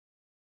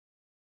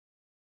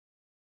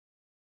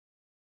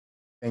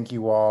Thank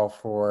you all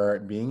for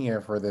being here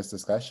for this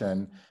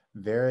discussion.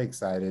 Very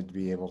excited to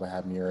be able to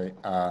have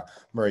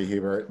Murray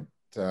Hiebert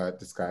to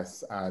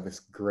discuss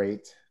this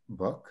great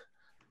book.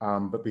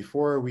 But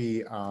before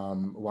we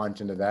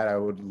launch into that, I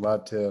would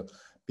love to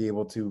be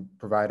able to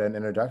provide an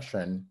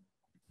introduction.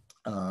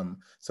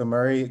 So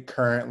Murray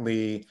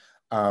currently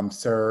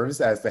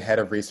serves as the head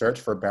of research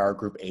for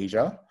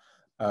BowerGroupAsia,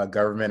 a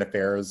government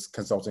affairs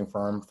consulting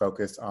firm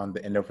focused on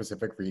the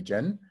Indo-Pacific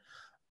region.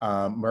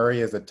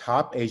 Murray is a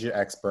top Asia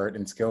expert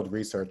and skilled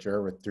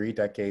researcher with 3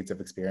 decades of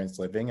experience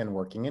living and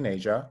working in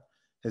Asia.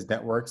 His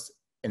networks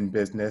in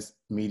business,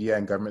 media,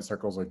 and government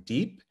circles are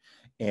deep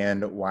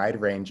and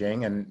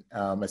wide-ranging. And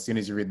as soon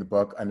as you read the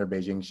book, Under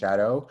Beijing's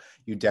Shadow,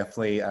 you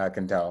definitely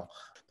can tell.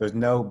 There's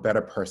no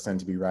better person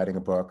to be writing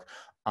a book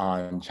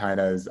on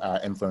China's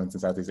influence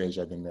in Southeast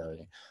Asia than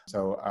Murray.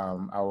 So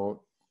I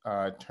will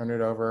turn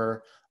it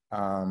over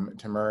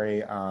to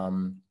Murray.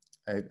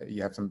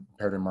 You have some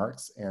prepared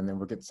remarks, and then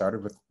we'll get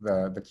started with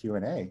the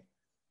Q&A.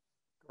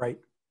 Great.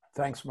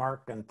 Thanks,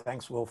 Mark, and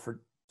thanks, Will, for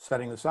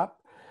setting this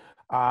up.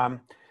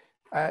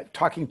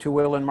 Talking to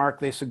Will and Mark,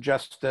 they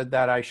suggested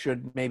that I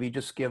should maybe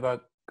just give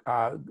a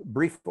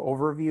brief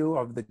overview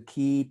of the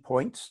key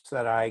points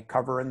that I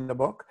cover in the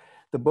book.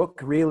 The book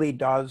really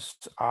does,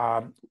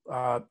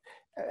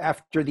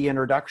 after the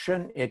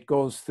introduction, it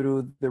goes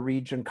through the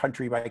region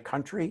country by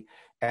country.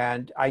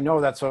 And I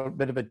know that's a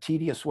bit of a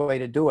tedious way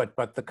to do it,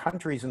 but the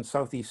countries in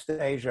Southeast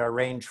Asia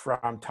range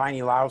from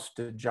tiny Laos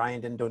to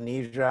giant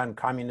Indonesia and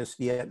communist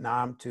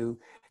Vietnam to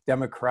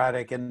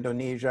democratic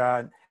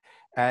Indonesia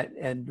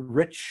and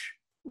rich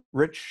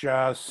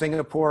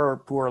Singapore or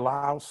poor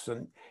Laos.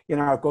 And, you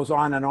know, it goes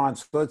on and on.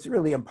 So it's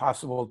really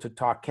impossible to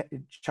talk.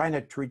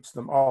 China treats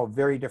them all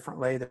very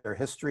differently. Their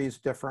history is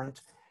different.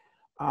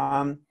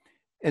 And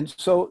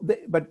so,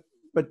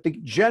 but the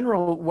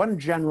one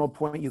general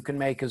point you can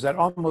make is that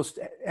almost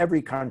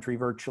every country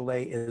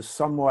virtually is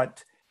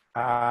somewhat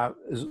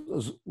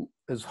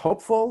is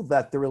hopeful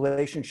that the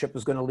relationship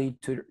is going to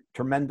lead to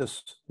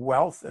tremendous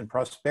wealth and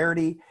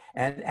prosperity,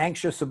 and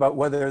anxious about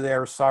whether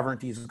their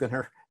sovereignty is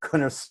going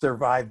to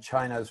survive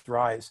China's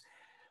rise.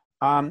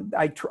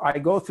 I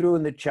go through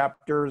in the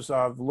chapters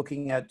of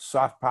looking at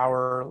soft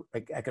power,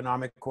 like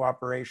economic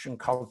cooperation,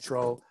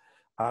 cultural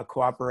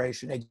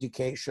cooperation,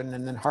 education,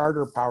 and then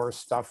harder power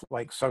stuff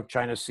like South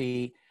China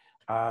Sea,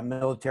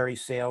 military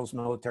sales,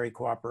 military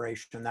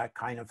cooperation, that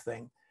kind of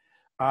thing.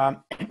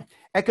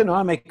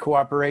 Economic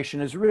cooperation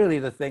is really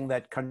the thing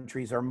that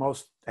countries are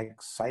most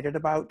excited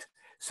about.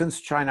 Since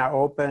China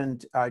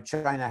opened,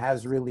 China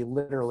has really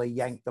literally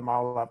yanked them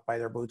all up by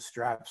their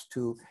bootstraps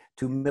to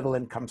middle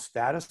income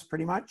status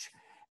pretty much.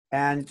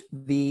 And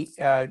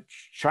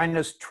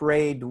China's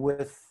trade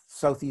with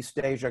Southeast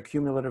Asia,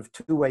 cumulative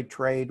two-way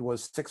trade,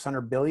 was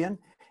 600 billion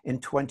in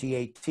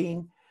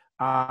 2018.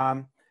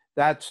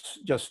 That's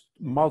just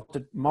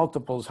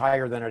multiples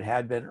higher than it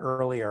had been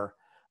earlier,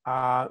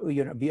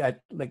 be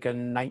at like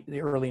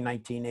the early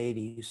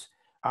 1980s.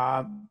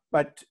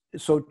 But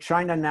so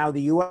China now,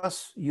 the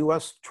US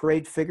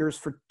trade figures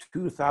for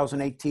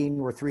 2018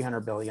 were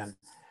 300 billion.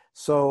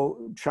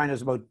 So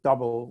China's about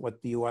double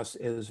what the US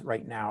is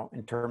right now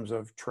in terms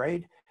of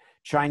trade.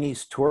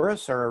 Chinese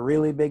tourists are a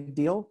really big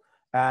deal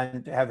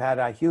and have had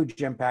a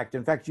huge impact.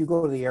 In fact, you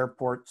go to the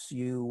airports,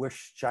 you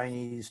wish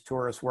Chinese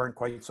tourists weren't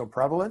quite so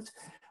prevalent.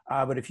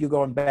 But if you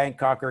go in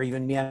Bangkok or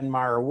even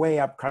Myanmar or way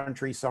up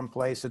country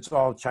someplace, it's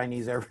all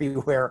Chinese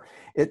everywhere.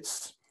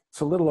 It's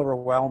a little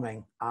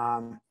overwhelming.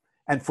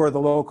 And for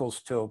the locals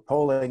too.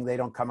 Polling, they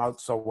don't come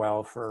out so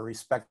well for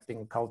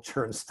respecting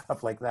culture and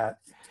stuff like that.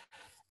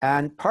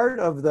 And part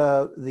of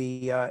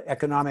the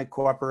economic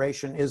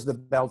cooperation is the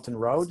Belt and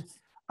Road.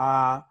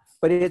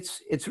 But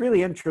it's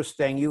really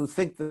interesting. You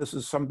think this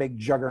is some big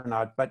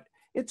juggernaut, but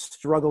it's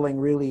struggling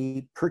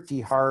really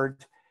pretty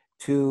hard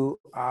to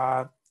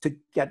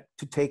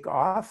take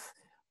off.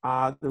 There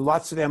are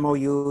lots of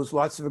MOUs,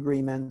 lots of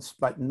agreements,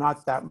 but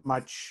not that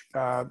much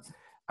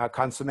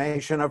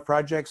consummation of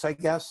projects, I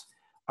guess.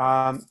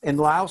 In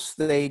Laos,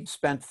 they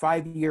spent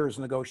 5 years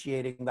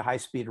negotiating the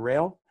high-speed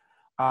rail.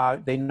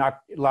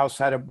 Laos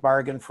had a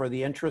bargain for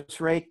the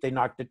interest rate. They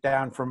knocked it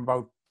down from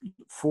about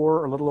a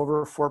little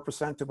over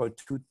 4% to about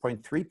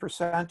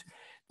 2.3%.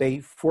 They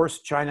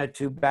forced China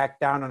to back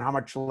down on how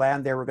much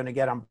land they were going to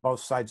get on both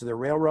sides of the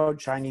railroad.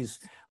 Chinese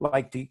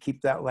like to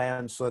keep that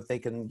land so that they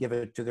can give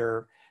it to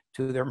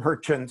their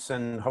merchants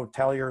and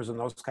hoteliers and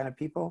those kind of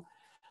people.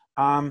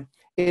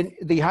 In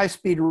the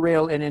high-speed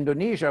rail in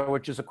Indonesia,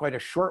 which is quite a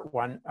short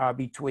one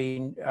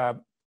between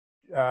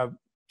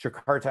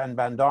Jakarta and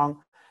Bandung,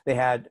 they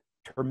had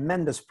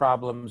tremendous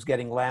problems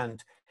getting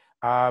land.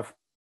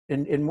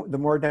 In the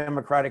more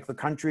democratic the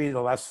country, the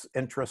less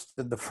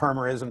interested the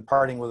farmer is in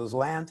parting with his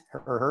land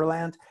or her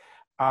land.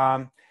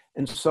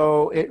 And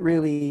so it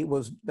really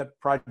was, the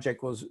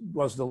project was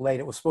delayed.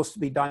 It was supposed to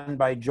be done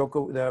by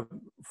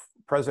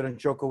President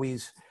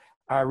Jokowi's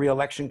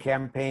re-election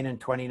campaign in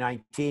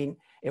 2019.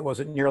 It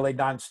wasn't nearly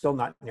done, still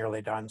not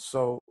nearly done.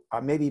 So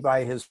maybe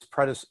by his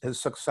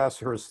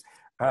successor's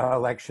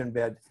election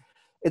bid.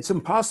 It's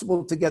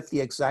impossible to get the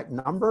exact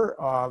number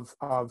of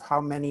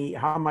how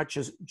much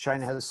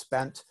China has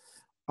spent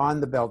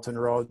on the Belt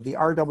and Road. The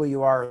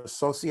RWR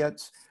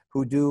Associates,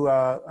 who do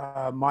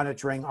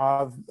monitoring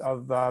of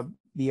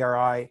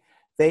BRI,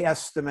 they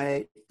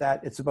estimate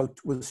that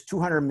was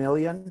 200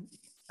 million,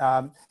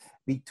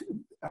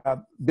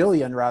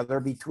 billion rather,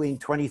 between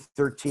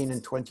 2013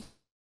 and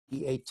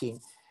 2018.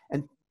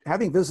 And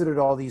having visited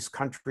all these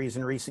countries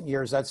in recent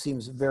years, that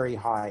seems very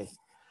high.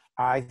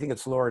 I think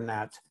it's lower than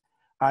that.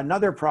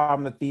 Another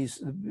problem that these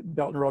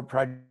Belt and Road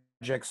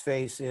projects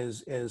face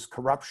is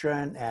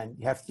corruption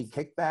and hefty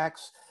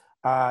kickbacks.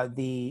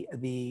 The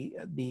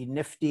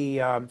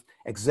nifty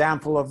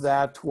example of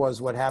that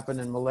was what happened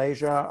in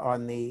Malaysia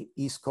on the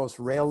East Coast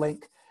Rail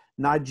Link.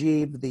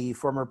 Najib, the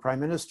former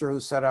prime minister who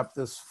set up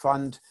this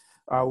fund,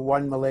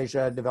 One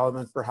Malaysia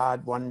Development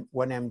Berhad, one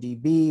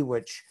MDB,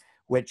 which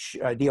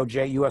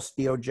US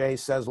DOJ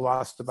says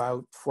lost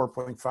about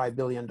 $4.5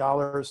 billion.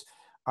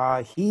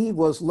 He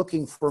was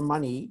looking for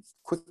money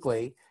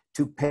quickly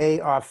to pay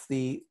off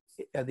the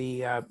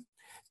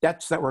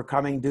debts that were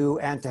coming due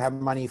and to have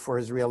money for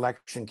his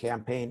re-election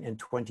campaign in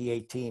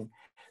 2018.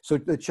 So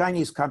the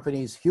Chinese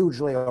companies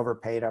hugely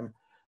overpaid him,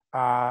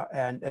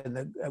 and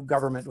the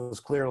government was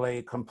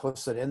clearly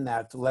complicit in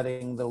that,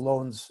 letting the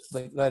loans,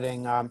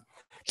 letting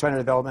China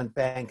Development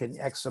Bank and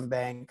Exim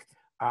Bank,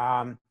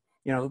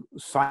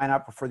 sign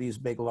up for these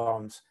big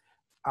loans.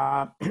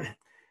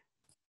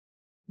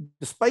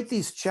 Despite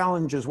these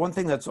challenges, one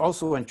thing that's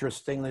also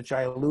interesting, which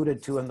I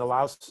alluded to in the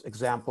Laos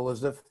example,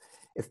 is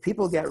if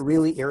people get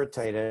really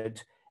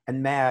irritated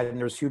and mad and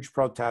there's huge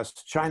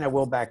protests, China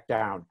will back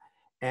down.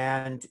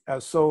 And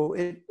so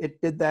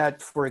it did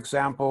that, for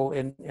example,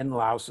 in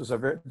Laos, is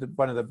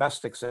one of the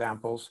best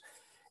examples.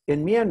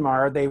 In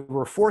Myanmar, they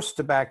were forced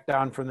to back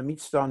down from the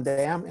Meatstone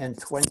Dam in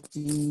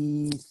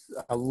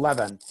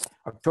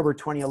October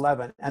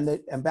 2011. And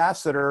the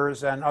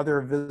ambassadors and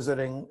other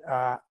visiting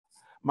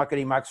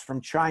muckety-mucks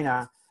from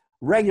China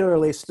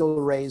regularly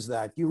still raise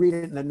that. You read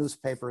it in the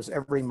newspapers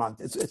every month.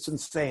 It's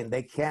insane.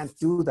 They can't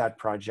do that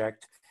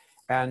project.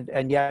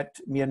 And yet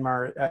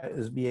Myanmar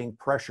is being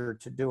pressured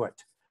to do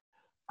it.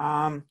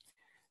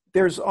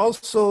 There's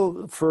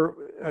also,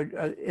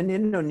 in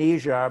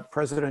Indonesia,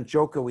 President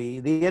Jokowi,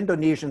 the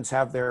Indonesians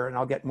have their, and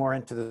I'll get more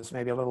into this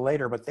maybe a little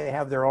later, but they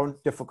have their own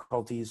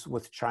difficulties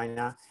with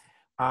China.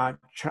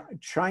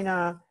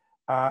 China,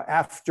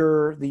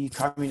 after the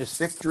communist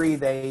victory,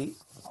 they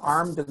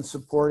armed and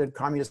supported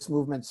communist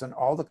movements in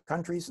all the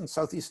countries in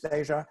Southeast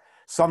Asia.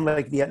 Some,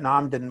 like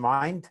Vietnam, didn't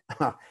mind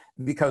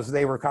because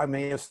they were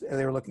communist.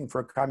 They were looking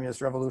for a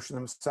communist revolution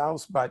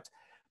themselves. But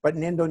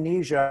in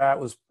Indonesia, it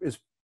was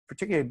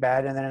particularly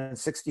bad. And then in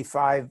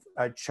 '65,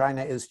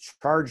 China is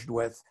charged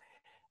with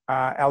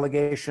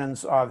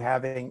allegations of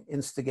having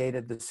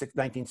instigated the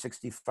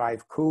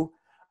 1965 coup.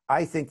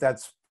 I think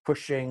that's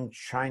pushing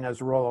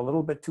China's role a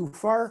little bit too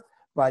far.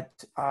 But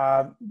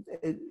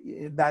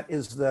that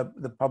is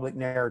the public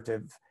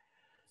narrative.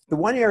 The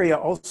one area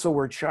also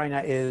where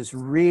China is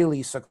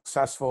really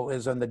successful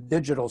is on the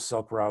digital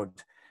Silk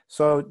Road.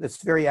 So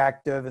it's very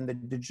active in the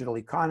digital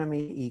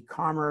economy,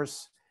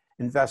 e-commerce,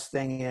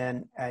 investing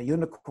in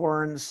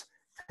unicorns,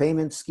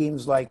 payment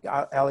schemes like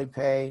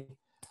Alipay,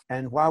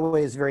 and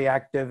Huawei is very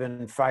active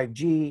in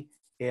 5G,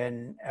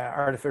 in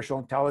artificial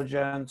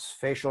intelligence,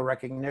 facial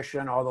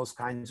recognition, all those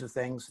kinds of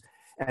things.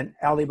 And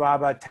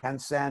Alibaba,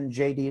 Tencent,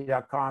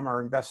 JD.com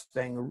are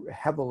investing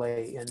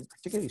heavily in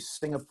particularly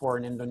Singapore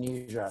and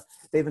Indonesia.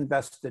 They've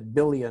invested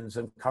billions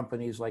in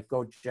companies like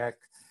Gojek,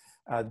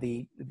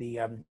 the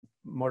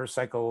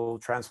motorcycle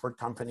transport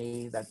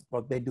company that,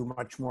 well, they do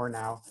much more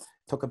now.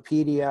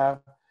 Tokopedia,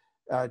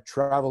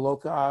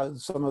 Traveloka,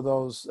 some of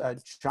those,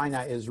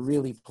 China is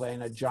really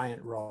playing a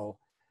giant role.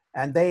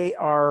 And they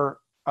are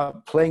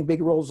playing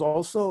big roles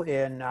also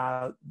in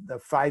the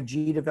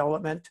 5G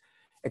development,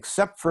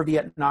 except for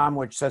Vietnam,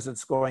 which says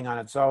it's going on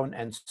its own,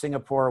 and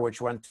Singapore, which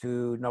went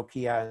to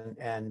Nokia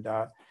and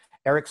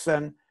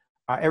Ericsson.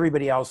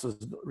 Everybody else is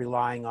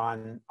relying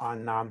on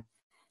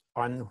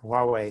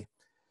Huawei.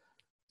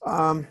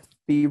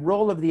 The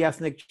role of the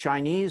ethnic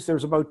Chinese,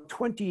 there's about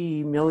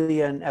 20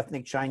 million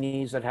ethnic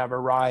Chinese that have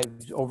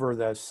arrived over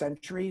the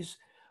centuries.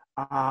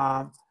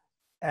 And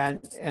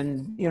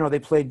they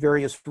played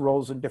various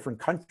roles in different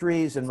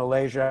countries. In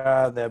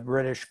Malaysia, the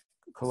British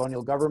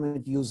colonial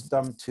government used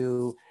them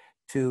to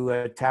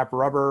tap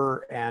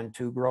rubber and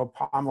to grow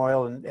palm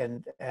oil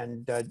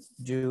and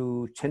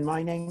do tin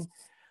mining.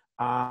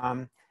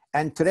 And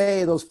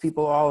today, those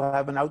people all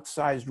have an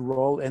outsized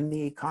role in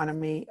the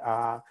economy.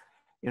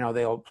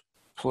 They'll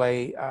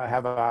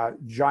have a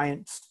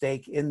giant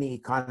stake in the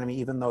economy,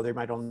 even though there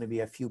might only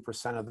be a few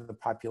 % of the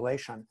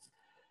population.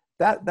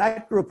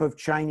 That group of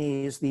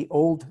Chinese, the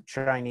old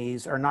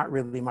Chinese, are not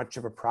really much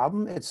of a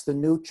problem. It's the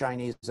new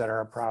Chinese that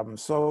are a problem.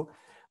 So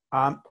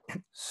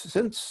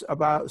since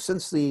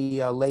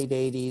the late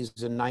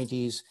 80s and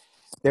 90s,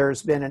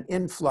 there's been an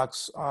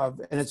influx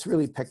of, and it's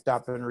really picked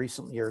up in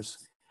recent years,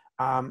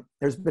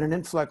 there's been an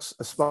influx,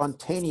 a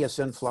spontaneous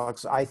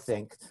influx, I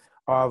think,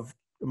 of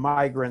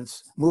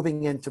migrants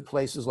moving into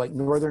places like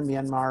northern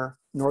Myanmar,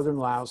 northern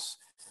Laos,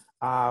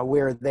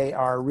 where they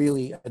are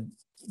really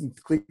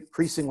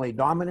increasingly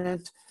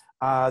dominant.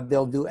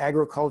 They'll do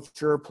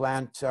agriculture,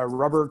 plant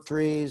rubber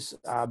trees,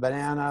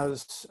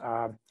 bananas,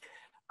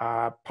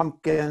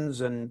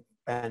 pumpkins, and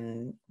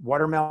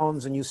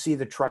watermelons, and you see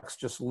the trucks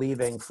just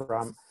leaving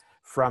from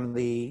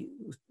the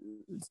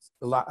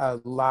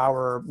Lao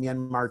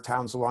Myanmar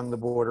towns along the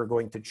border,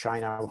 going to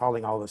China,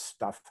 hauling all this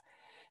stuff.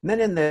 And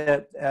then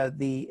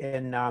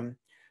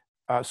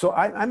so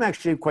I'm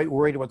actually quite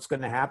worried what's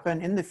going to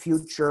happen in the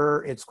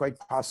future. It's quite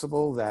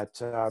possible that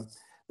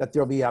that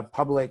there'll be a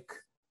public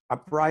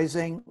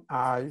uprising.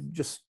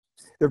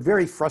 They're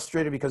very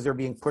frustrated because they're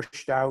being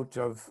pushed out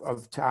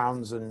of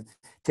towns and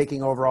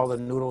taking over all the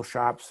noodle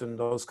shops and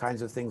those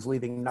kinds of things,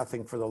 leaving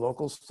nothing for the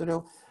locals to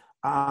do.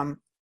 And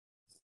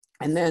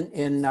then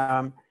in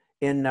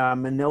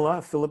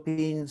Manila,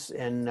 Philippines,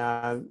 in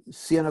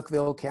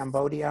Sihanoukville,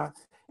 Cambodia,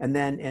 and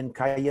then in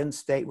Cayenne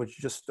State, which is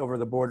just over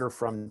the border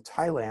from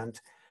Thailand,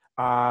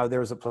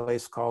 there's a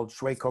place called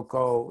Shui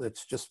Koko.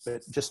 It's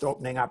just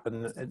opening up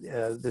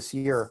this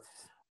year.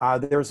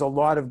 There's a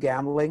lot of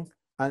gambling.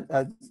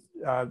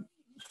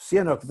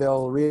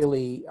 Sihanoukville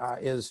really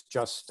is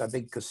just a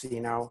big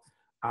casino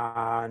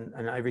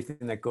and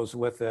everything that goes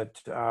with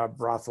it,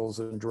 brothels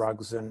and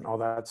drugs and all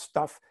that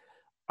stuff.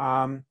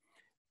 A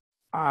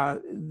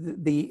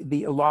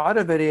lot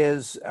of it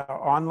is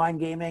online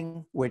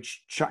gaming,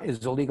 which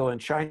is illegal in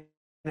China,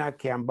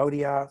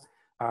 Cambodia,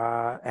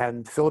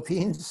 and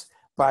Philippines.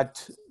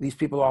 But these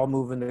people all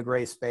move into the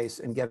gray space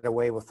and get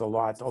away with a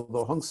lot,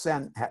 although Hun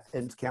Sen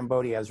in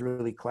Cambodia has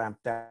really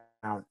clamped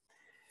down.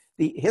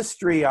 The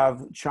history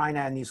of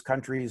China and these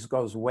countries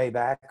goes way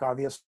back,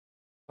 obviously.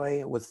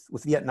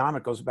 With Vietnam,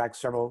 it goes back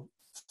several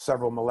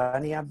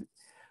millennia.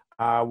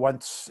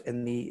 Once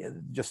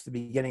in just the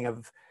beginning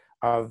of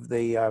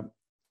the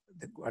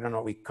I don't know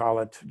what we call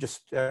it,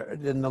 just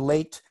in the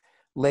late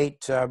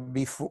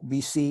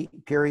BC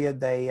period,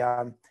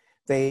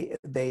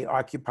 they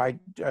occupied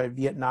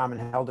Vietnam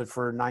and held it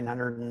for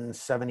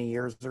 970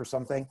 years or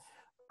something.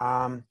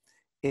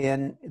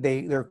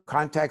 Their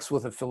contacts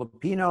with the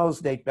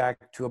Filipinos date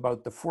back to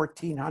about the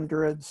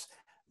 1400s.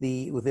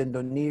 With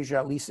Indonesia,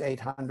 at least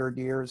 800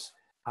 years.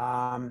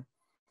 And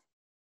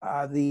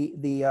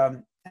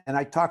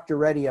I talked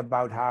already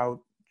about how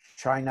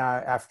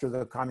China, after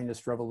the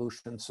Communist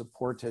Revolution,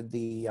 supported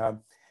the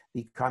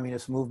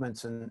communist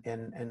movements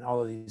in all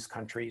of these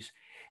countries.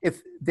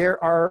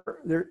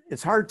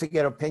 It's hard to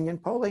get opinion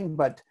polling,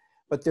 but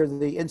there's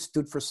the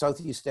Institute for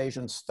Southeast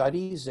Asian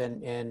Studies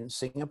in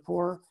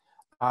Singapore.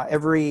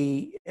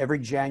 Every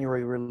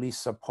January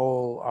release a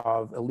poll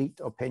of elite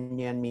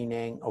opinion,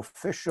 meaning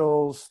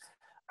officials,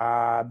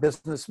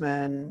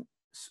 businessmen,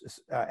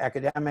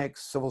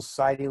 academics, civil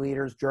society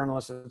leaders,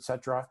 journalists,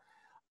 etc.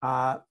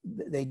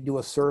 They do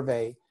a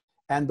survey,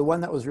 and the one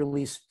that was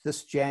released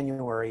this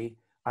January,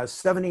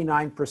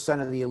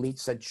 79% of the elite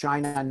said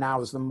China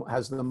now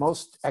has the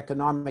most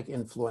economic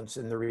influence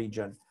in the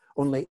region.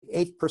 Only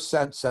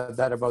 8% said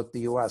that about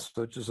the US,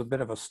 which is a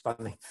bit of a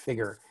stunning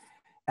figure.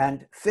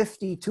 And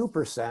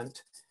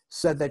 52%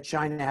 said that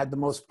China had the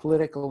most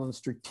political and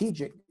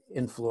strategic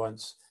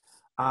influence,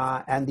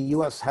 and the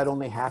US had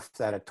only half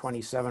that at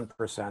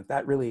 27%.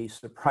 That really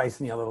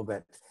surprised me a little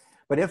bit.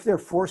 But if they're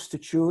forced to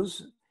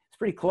choose, it's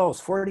pretty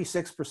close.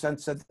 46%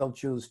 said they'll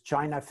choose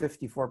China,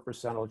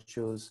 54% will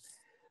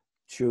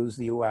choose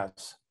the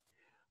US.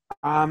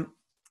 I'll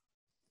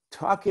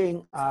talk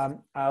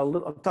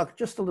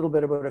just a little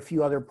bit about a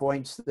few other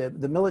points.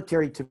 The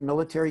military to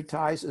military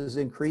ties is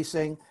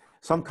increasing.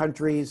 Some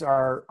countries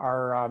are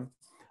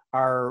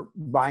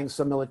buying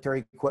some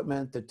military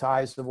equipment. The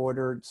Thais have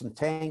ordered some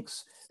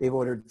tanks. They've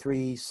ordered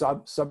 3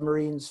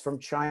 submarines from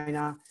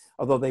China,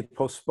 although they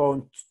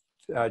postponed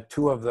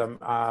 2 of them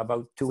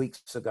about 2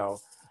 weeks ago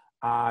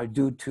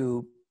due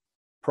to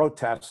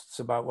protests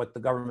about what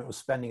the government was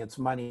spending its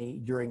money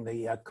during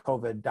the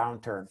COVID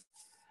downturn.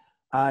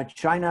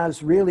 China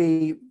is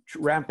really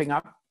ramping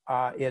up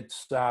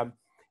its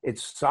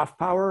soft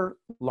power,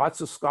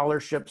 lots of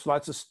scholarships,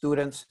 lots of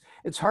students.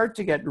 It's hard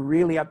to get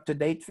really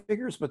up-to-date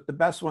figures, but the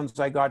best ones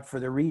I got for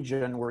the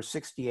region were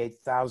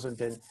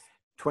 68,000 in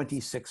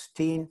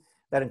 2016.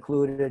 That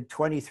included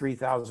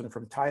 23,000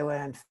 from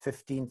Thailand,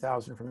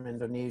 15,000 from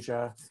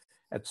Indonesia,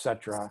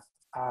 etc.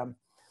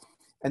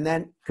 And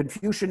then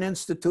Confucian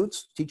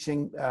institutes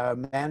teaching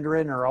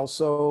Mandarin are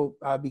also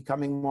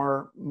becoming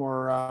more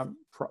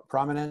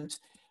prominent.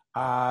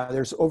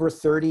 There's over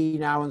 30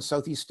 now in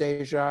Southeast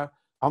Asia.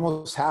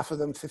 Almost half of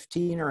them,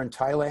 15, are in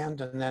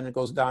Thailand, and then it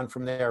goes down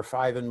from there,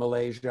 5 in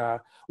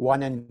Malaysia,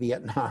 1 in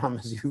Vietnam,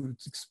 as you would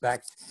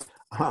expect.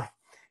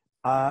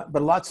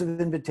 But lots of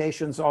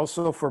invitations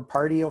also for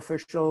party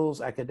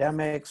officials,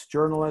 academics,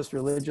 journalists,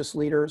 religious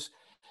leaders.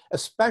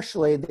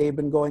 Especially, they've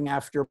been going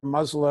after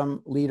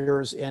Muslim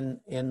leaders in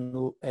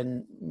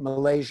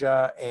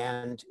Malaysia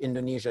and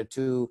Indonesia,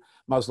 2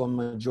 Muslim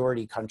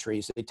majority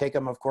countries. They take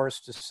them, of course,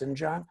 to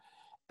Xinjiang.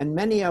 And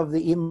many of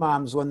the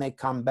imams, when they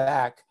come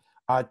back,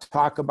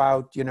 talk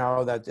about, you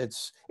know, that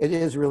it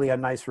is really a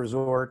nice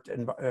resort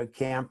and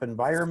camp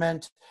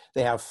environment.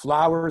 They have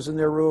flowers in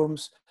their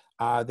rooms.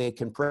 They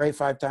can pray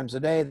 5 times a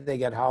day. They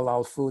get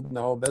halal food and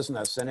the whole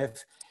business. And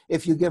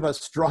if you give a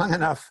strong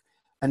enough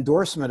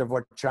endorsement of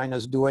what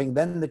China's doing,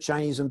 then the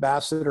Chinese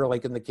ambassador,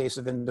 like in the case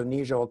of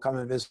Indonesia, will come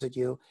and visit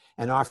you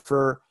and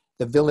offer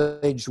the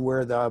village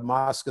where the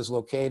mosque is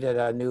located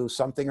a new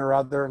something or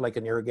other, like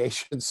an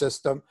irrigation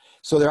system.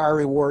 So there are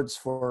rewards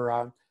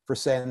for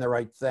saying the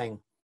right thing.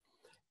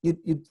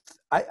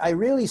 I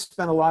really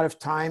spent a lot of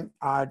time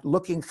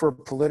looking for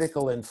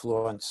political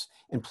influence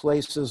in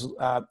places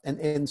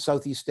in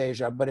Southeast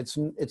Asia, but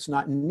it's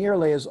not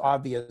nearly as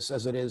obvious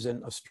as it is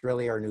in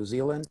Australia or New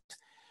Zealand.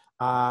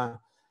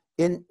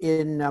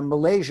 In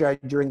Malaysia,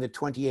 during the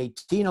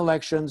 2018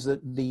 elections,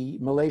 the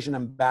Malaysian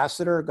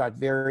ambassador got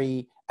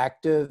very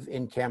active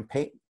in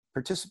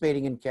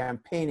participating in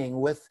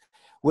campaigning with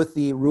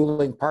the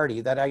ruling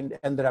party that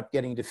ended up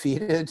getting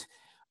defeated.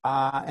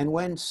 And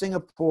when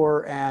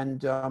Singapore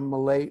and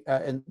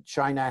and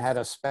China had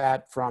a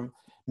spat from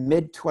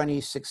mid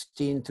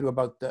 2016 to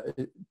about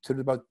the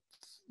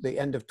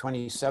end of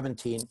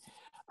 2017,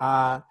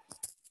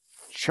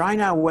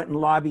 China went and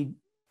lobbied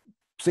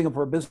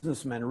Singapore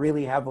businessmen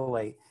really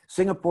heavily.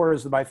 Singapore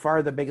is by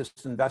far the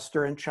biggest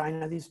investor in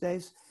China these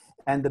days.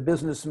 And the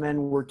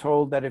businessmen were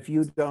told that if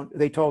you don't,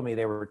 they told me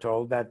they were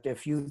told that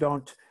if you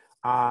don't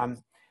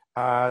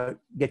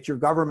get your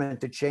government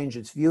to change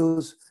its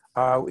views,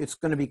 it's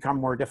going to become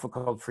more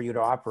difficult for you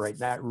to operate.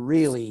 That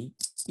really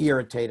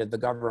irritated the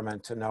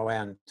government to no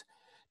end.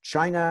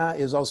 China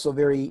is also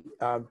very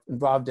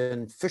involved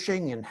in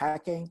phishing and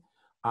hacking.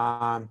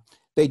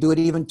 They do it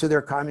even to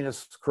their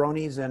communist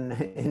cronies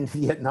in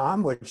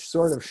Vietnam, which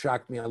sort of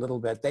shocked me a little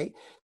bit.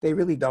 They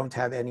really don't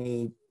have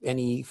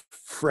any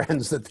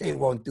friends that they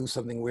won't do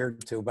something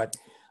weird to. But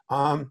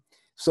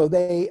so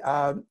they,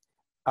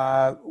 in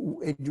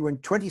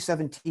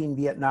 2017,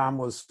 Vietnam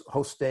was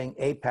hosting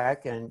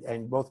APEC,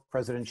 and both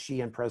President Xi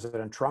and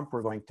President Trump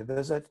were going to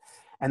visit.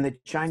 And the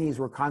Chinese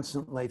were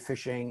constantly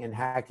phishing and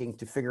hacking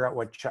to figure out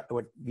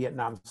what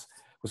Vietnam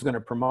was going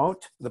to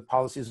promote, the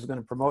policies it was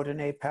going to promote in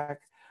APEC.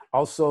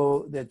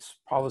 Also, its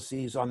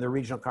policies on the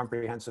Regional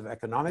Comprehensive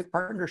Economic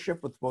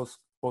Partnership, which both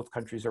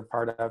countries are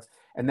part of,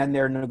 and then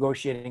their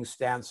negotiating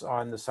stance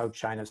on the South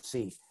China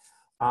Sea.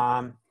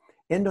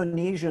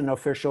 Indonesian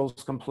officials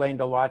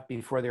complained a lot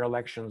before their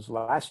elections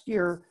last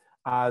year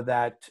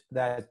that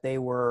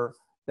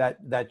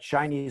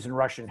Chinese and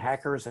Russian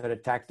hackers had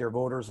attacked their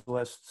voters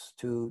lists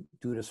to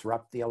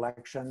disrupt the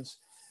elections.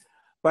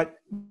 But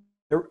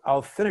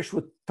I'll finish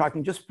with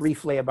talking just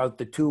briefly about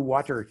the 2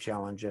 water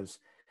challenges.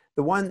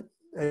 The one,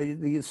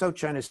 the South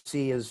China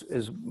Sea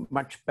is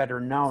much better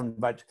known,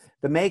 but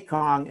the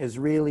Mekong has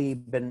really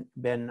been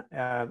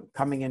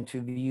coming into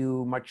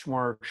view much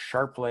more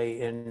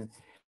sharply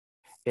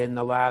in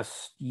the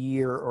last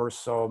year or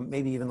so,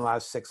 maybe even the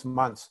last 6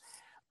 months.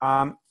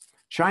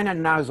 China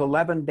now has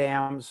 11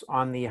 dams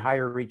on the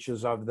higher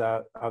reaches of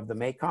the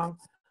Mekong,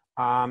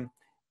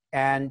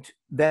 and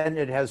then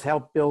it has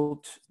helped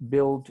build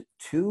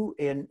 2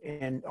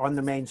 on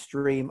the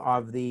mainstream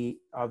of the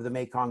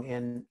Mekong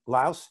in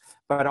Laos,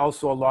 but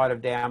also a lot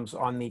of dams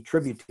on the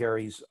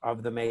tributaries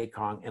of the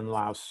Mekong in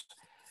Laos.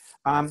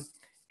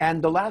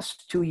 And the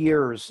last 2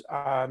 years,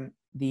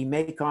 the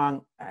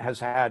Mekong has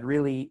had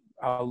really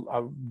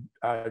a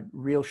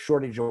real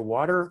shortage of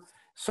water.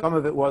 Some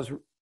of it was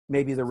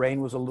maybe the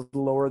rain was a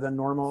little lower than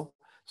normal.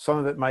 Some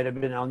of it might have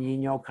been El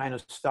Nino kind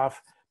of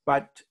stuff,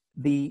 but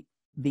the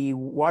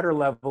water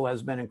level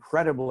has been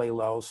incredibly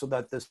low, so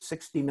that the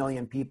 60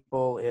 million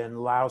people in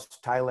Laos,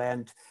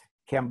 Thailand,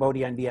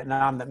 Cambodia, and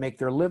Vietnam that make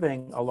their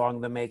living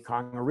along the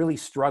Mekong are really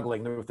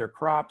struggling with their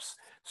crops,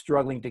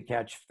 struggling to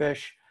catch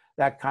fish,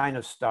 that kind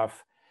of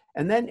stuff.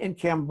 And then in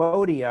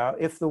Cambodia,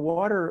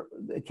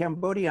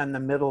 Cambodia in the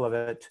middle of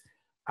it,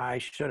 I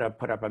should have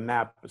put up a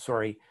map,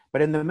 sorry,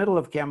 but in the middle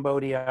of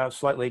Cambodia,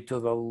 slightly to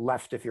the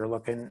left, if you're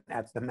looking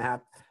at the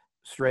map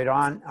straight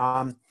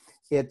on,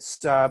 it's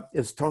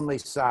Tonle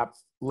Sap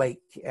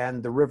Lake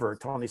and the river,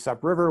 Tonle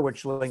Sap River,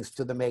 which links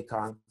to the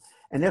Mekong.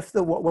 And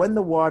when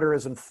the water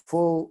is in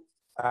full,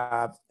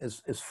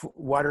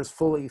 water is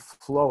fully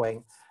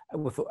flowing,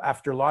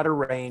 after a lot of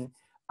rain,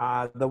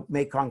 the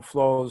Mekong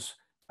flows.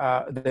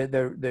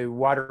 The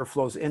water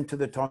flows into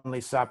the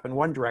Tonle Sap in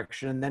one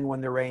direction, and then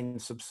when the rain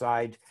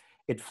subsides,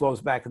 it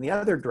flows back in the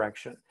other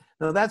direction.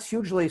 Now that's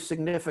hugely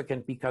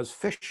significant because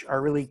fish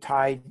are really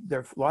tied.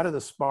 A lot of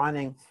the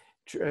spawning,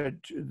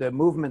 the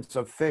movements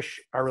of fish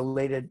are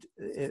related,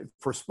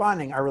 for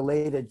spawning, are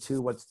related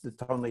to what the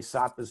Tonle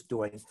Sap is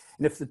doing.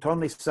 And if the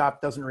Tonle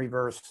Sap doesn't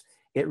reverse,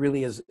 it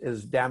really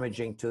is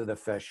damaging to the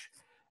fish.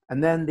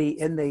 And then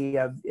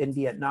in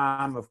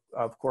Vietnam,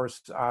 of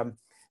course,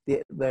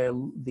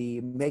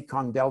 the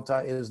Mekong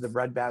Delta is the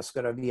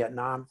breadbasket of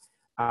Vietnam.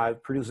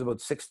 Produces about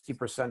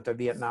 60% of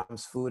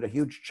Vietnam's food, a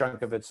huge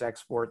chunk of its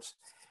exports.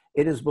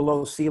 It is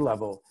below sea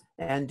level.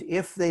 And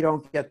if they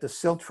don't get the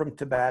silt from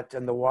Tibet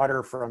and the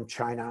water from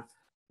China,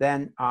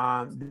 then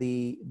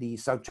the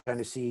South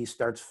China Sea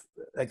starts,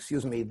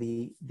 excuse me,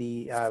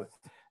 the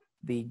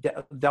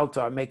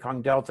delta,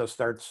 Mekong Delta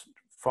starts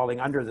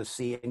falling under the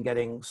sea and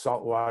getting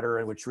salt water,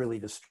 and which really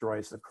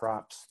destroys the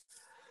crops.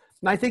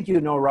 And I think you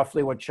know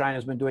roughly what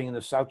China's been doing in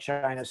the South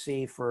China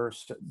Sea for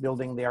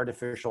building the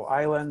artificial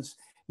islands,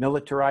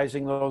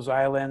 militarizing those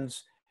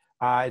islands.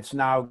 It's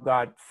now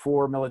got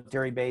 4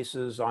 military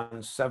bases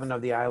on 7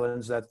 of the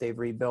islands that they've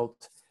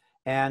rebuilt,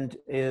 and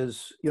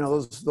is, you know,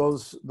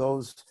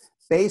 those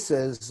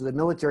bases, the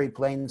military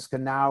planes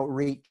can now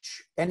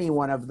reach any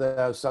one of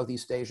the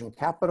Southeast Asian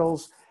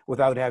capitals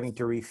without having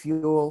to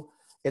refuel.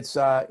 It's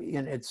a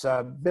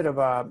bit of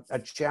a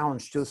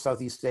challenge to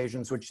Southeast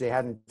Asians, which they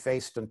hadn't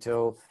faced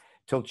until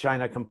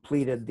China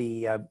completed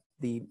the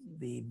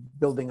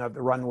building of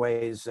the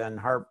runways and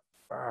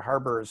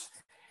harbors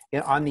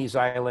on these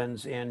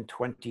islands in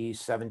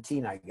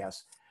 2017, I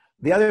guess.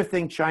 The other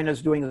thing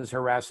China's doing is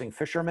harassing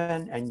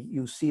fishermen, and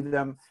you see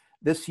them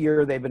this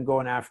year. They've been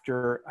going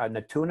after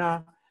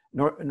Natuna,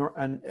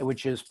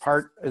 which is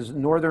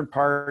northern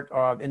part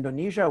of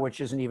Indonesia,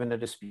 which isn't even a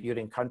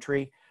disputing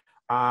country.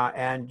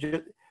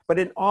 But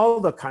in all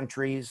the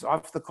countries,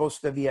 off the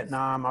coast of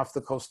Vietnam, off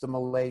the coast of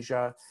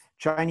Malaysia,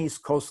 Chinese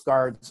Coast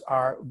Guards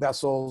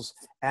vessels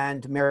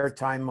and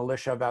maritime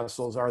militia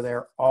vessels are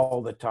there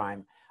all the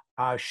time.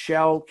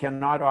 Shell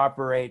cannot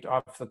operate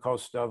off the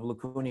coast of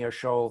Lukunia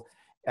Shoal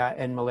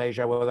in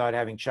Malaysia without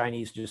having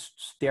Chinese just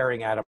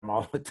staring at them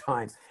all the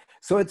time.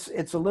 So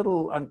it's a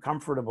little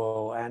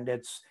uncomfortable, and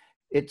those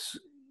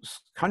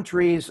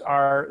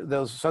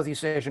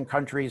Southeast Asian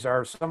countries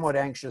are somewhat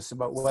anxious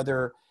about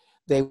whether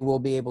they will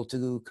be able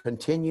to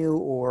continue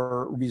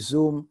or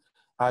resume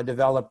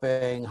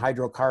developing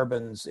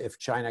hydrocarbons if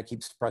China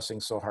keeps pressing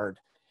so hard.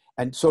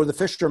 And so the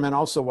fishermen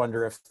also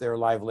wonder if their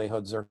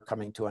livelihoods are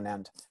coming to an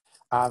end.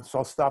 So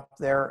I'll stop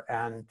there,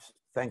 and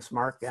thanks,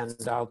 Mark, and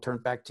I'll turn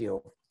it back to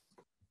you.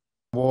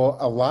 Well,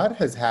 a lot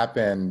has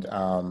happened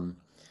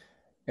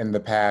in the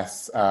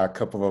past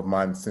couple of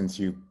months since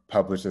you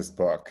published this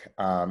book,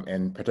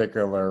 in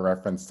particular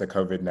reference to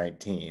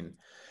COVID-19.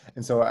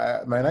 And so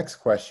my next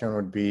question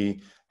would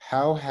be,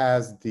 how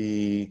has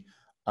the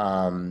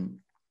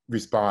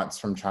response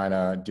from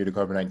China due to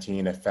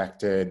COVID-19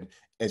 affected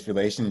its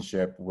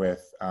relationship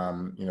with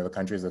the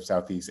countries of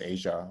Southeast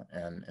Asia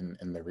and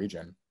in the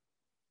region?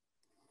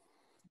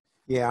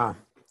 Yeah.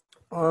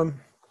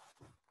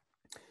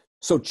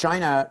 So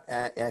China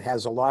it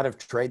has a lot of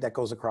trade that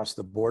goes across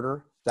the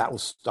border. That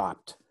was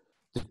stopped.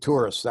 The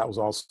tourists, that was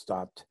all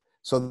stopped.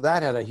 So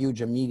that had a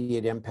huge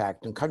immediate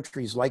impact. And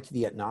countries like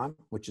Vietnam,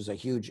 which is a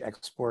huge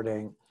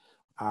exporting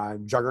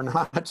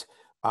juggernaut,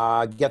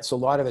 gets a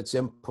lot of its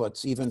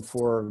inputs, even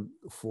for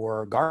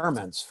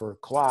garments, for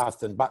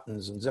cloth and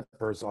buttons and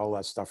zippers, all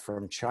that stuff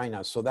from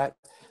China. So that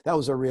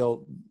was a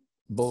real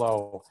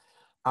blow.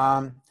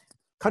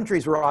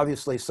 Countries were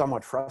obviously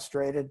somewhat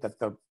frustrated that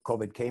the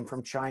COVID came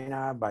from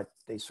China, but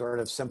they sort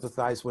of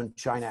sympathized when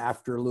China,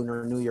 after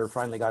Lunar New Year,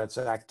 finally got its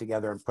act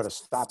together and put a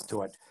stop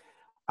to it,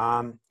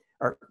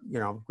 or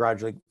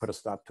gradually put a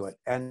stop to it.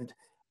 And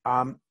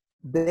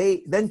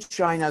then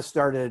China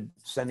started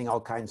sending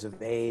all kinds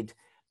of aid.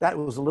 That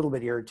was a little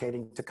bit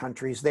irritating to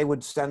countries. They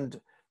would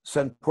send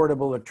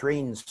portable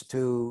latrines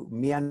to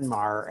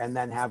Myanmar and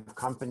then have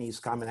companies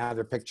come and have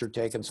their picture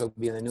taken so it'd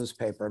be in the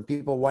newspaper. And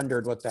people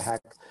wondered what the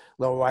heck,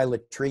 why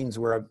latrines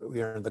were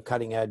the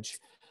cutting edge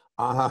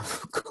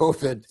of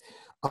COVID.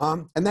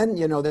 And then,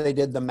 they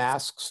did the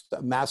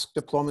mask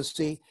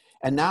diplomacy.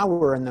 And now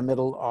we're in the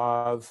middle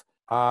of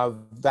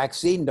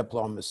vaccine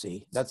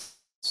diplomacy. That's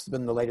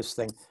been the latest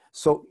thing.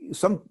 So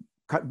some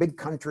big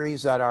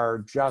countries that are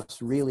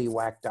just really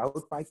whacked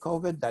out by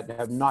COVID, that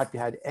have not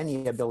had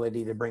any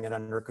ability to bring it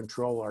under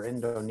control, are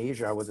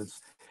Indonesia with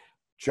its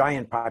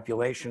giant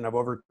population of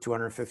over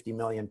 250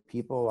 million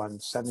people on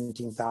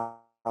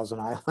 17,000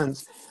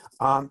 islands,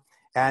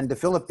 and the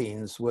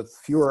Philippines with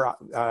fewer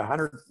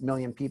 100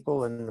 million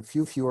people and a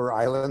few fewer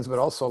islands, but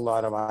also a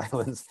lot of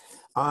islands.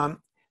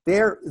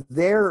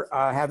 They're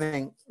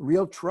having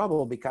real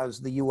trouble because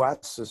the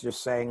U.S. is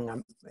just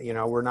saying,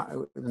 we're not,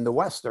 in the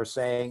West are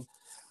saying,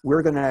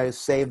 we're going to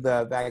save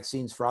the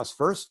vaccines for us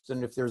first,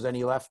 and if there's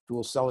any left,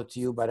 we'll sell it to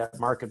you, but at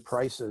market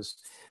prices.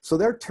 So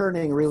they're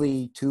turning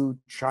really to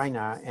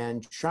China,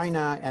 and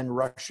China and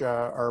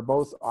Russia are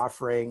both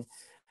offering,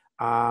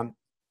 several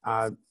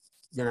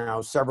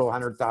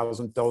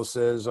 100,000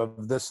 doses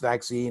of this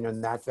vaccine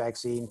and that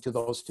vaccine to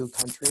those two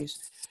countries.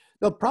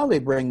 They'll probably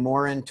bring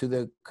more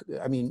into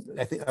I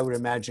would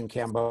imagine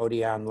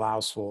Cambodia and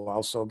Laos will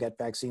also get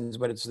vaccines,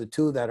 but it's the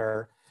two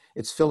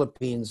it's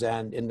Philippines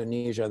and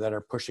Indonesia that are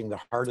pushing the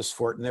hardest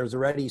for it. And there's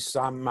already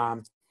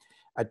some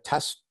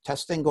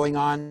testing going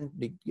on,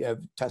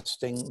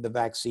 testing the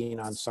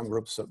vaccine on some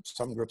groups of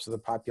the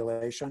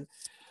population.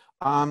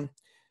 I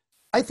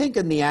think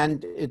in the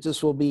end,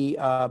 this will be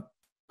a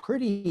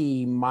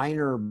pretty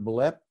minor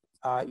blip.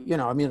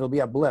 It'll be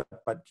a blip,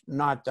 but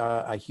not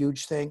a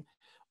huge thing.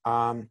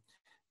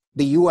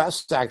 The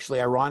U.S.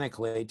 actually,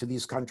 ironically, to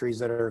these countries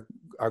that are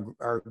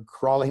are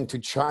crawling to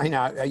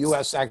China. The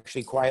U.S.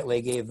 actually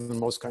quietly gave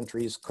most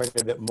countries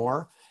quite a bit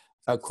more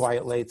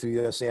quietly through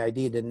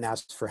USAID, didn't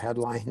ask for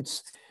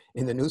headlines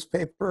in the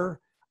newspaper.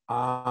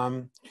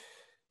 But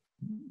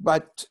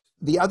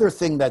the other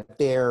thing that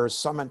there's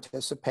some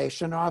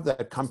anticipation of,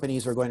 that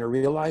companies are going to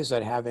realize,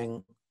 that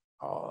having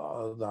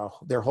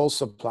their whole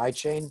supply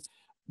chain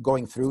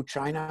going through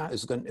China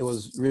it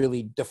was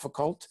really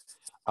difficult,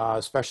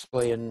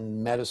 especially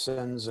in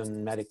medicines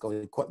and medical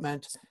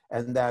equipment,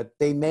 and that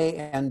they may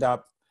end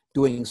up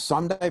doing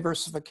some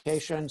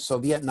diversification. So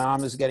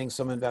Vietnam is getting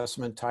some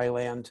investment,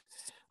 Thailand,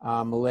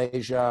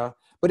 Malaysia,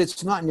 but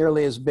it's not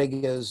nearly as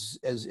big as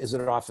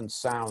it often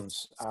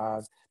sounds.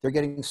 They're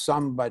getting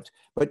some, but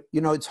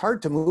you know, it's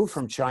hard to move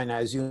from China,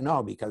 as you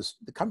know, because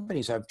the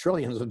companies have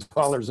trillions of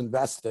dollars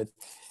invested,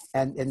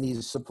 and in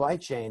these supply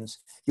chains.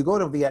 You go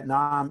to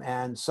Vietnam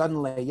and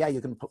suddenly, yeah, you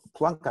can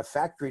plunk a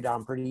factory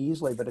down pretty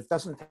easily, but it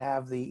doesn't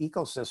have the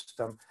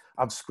ecosystem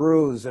of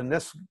screws and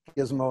this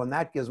gizmo and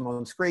that gizmo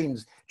and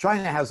screens.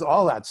 China has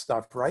all that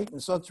stuff, right?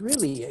 And so it's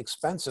really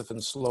expensive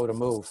and slow to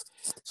move.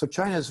 So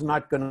China's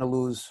not going to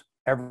lose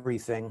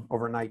everything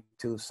overnight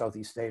to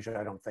Southeast Asia,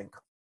 I don't think.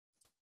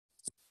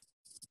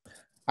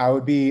 I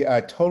would be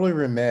totally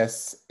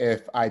remiss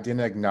if I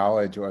didn't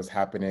acknowledge what was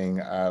happening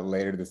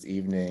later this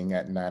evening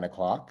at 9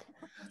 o'clock.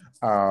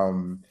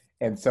 And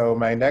so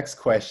my next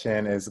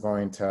question is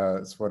going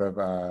to sort of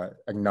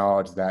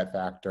acknowledge that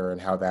factor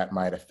and how that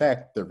might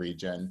affect the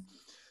region.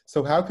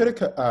 So how could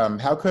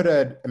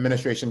an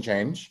administration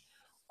change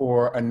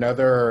or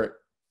another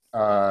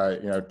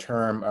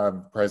term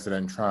of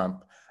President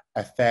Trump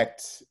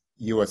affect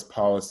U.S.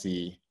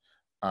 policy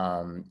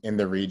in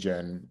the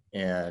region,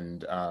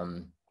 and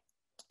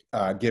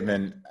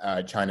given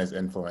China's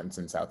influence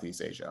in Southeast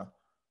Asia?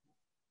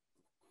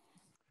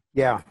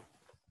 Yeah,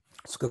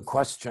 it's a good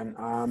question.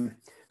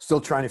 Still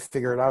trying to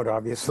figure it out,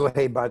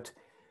 obviously, but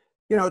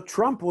you know,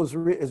 Trump is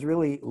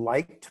really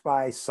liked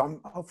by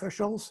some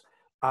officials.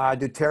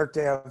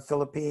 Duterte of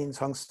Philippines,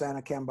 Hun Sen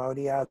of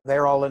Cambodia,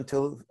 they're all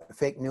into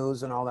fake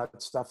news and all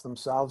that stuff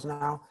themselves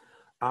now.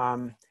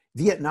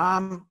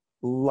 Vietnam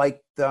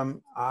liked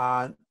them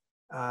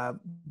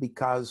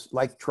because,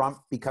 like Trump,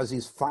 because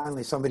he's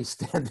finally somebody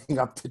standing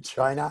up to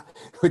China,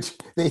 which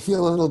they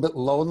feel a little bit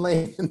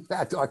lonely in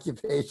that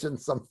occupation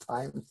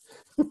sometimes.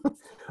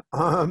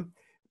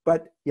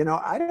 But, you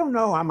know, I don't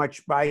know how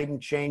much Biden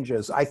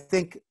changes. I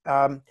think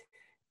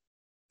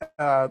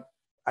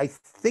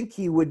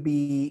he would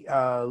be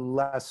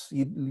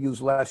you'd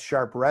use less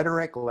sharp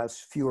rhetoric,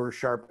 fewer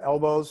sharp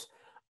elbows.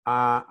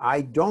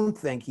 I don't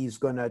think he's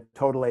going to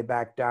totally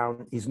back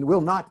down. He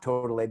will not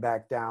totally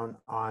back down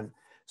on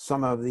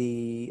some of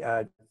the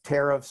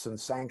tariffs and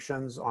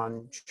sanctions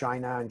on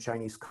China and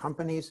Chinese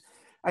companies.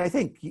 I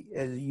think,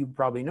 as you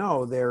probably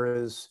know,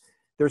 there's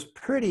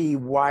pretty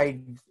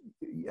wide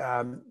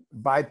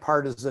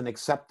bipartisan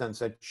acceptance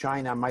that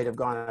China might have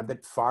gone a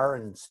bit far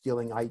in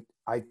stealing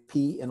IP,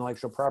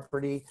 intellectual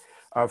property,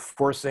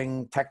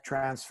 forcing tech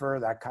transfer,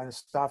 that kind of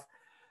stuff.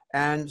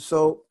 And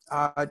so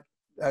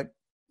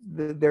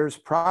there's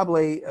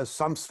probably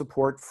some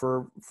support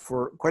for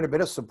quite a bit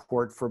of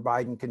support for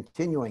Biden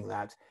continuing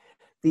that.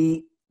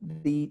 He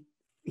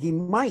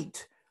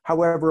might,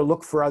 however,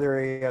 look for other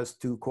areas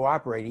to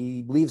cooperate.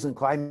 He believes in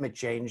climate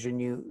change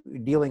and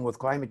dealing with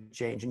climate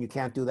change, and you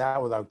can't do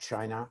that without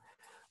China.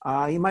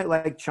 He might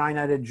like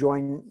China to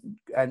join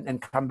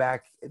and come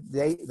back.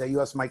 The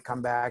U.S. might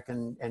come back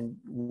and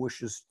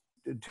wishes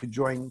to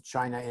join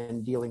China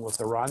in dealing with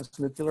Iran's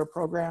nuclear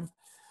program.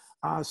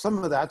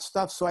 Some of that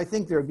stuff. So I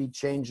think there would be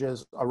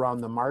changes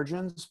around the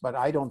margins, but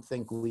I don't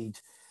think we'd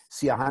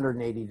see a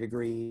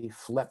 180-degree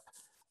flip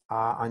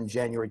on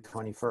January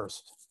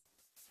 21st.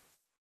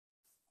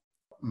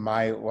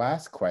 My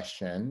last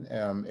question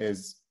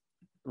is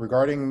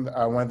regarding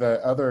one of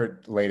the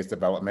other latest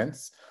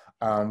developments.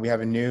 We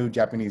have a new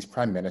Japanese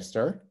prime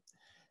minister.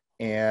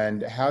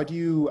 And how do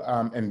you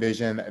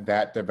envision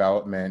that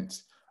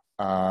development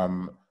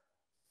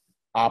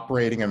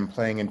operating and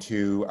playing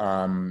into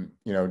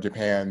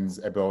Japan's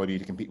ability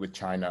to compete with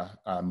China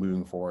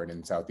moving forward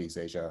in Southeast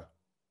Asia?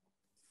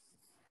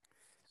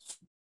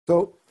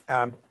 So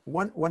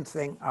one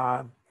thing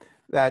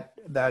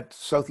that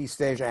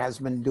Southeast Asia has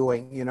been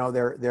doing, you know,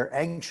 they're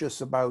anxious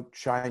about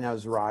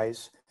China's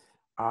rise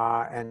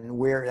and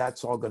where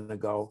that's all going to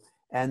go.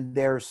 And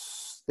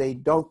they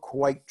don't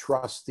quite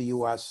trust the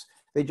U.S.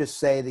 They just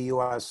say the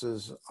U.S.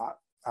 is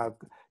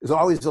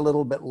always a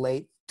little bit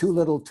late, too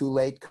little, too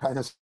late kind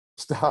of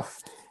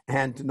stuff,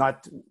 and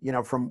not, you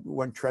know, from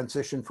one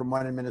transition from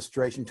one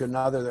administration to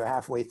another, they're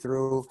halfway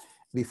through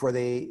before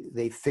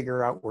they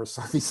figure out where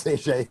Southeast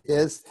Asia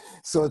is.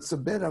 So it's a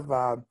bit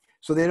of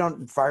so they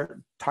don't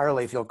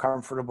entirely feel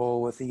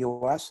comfortable with the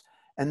U.S.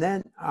 And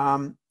then,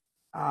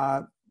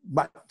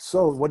 but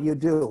so what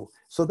do?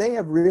 So they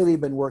have really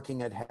been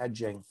working at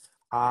hedging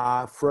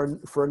for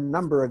a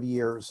number of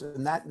years,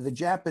 and that the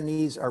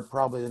Japanese are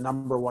probably the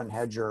number one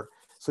hedger.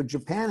 So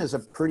Japan is a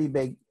pretty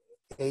big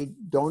aid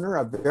donor,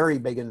 a very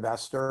big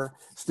investor,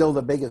 still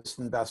the biggest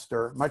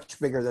investor, much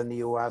bigger than the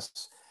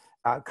U.S.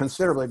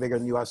 considerably bigger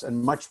than the US and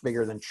much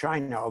bigger than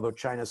China, although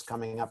China's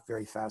coming up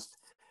very fast.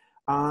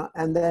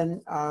 And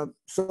then,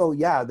 so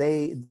yeah,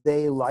 they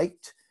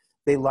liked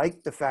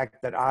the fact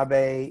that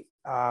Abe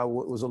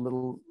was a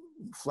little,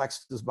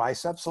 flexed his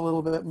biceps a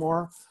little bit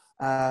more.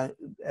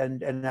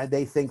 And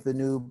they think the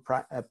new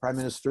prime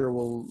minister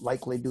will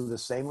likely do the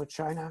same with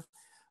China.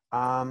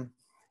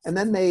 And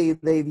then they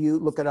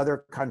look at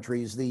other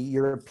countries, the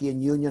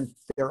European Union,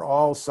 they're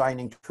all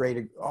signing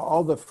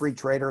all the free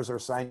traders are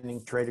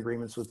signing trade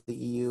agreements with the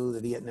EU,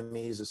 the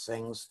Vietnamese, the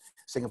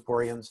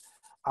Singaporeans.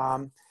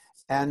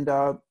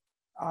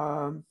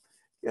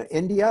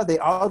 India, they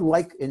all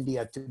like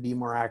India to be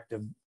more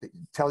active. They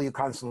tell you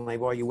constantly,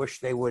 well, you wish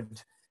they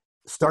would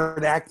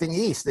start acting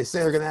east. They say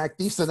they're going to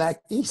act east and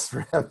act east,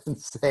 for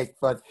heaven's sake.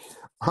 But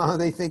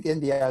they think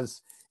India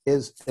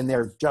is, and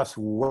they're just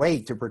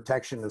way too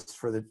protectionist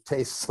for the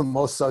tastes of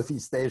most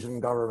Southeast Asian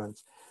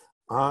governments.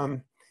 But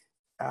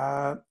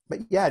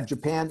yeah,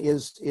 Japan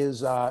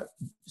is a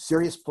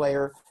serious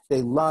player.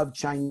 They love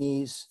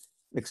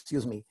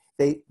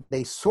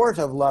they sort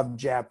of love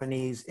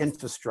Japanese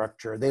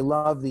infrastructure. They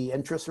love the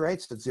interest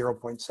rates at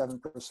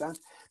 0.7%,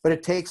 but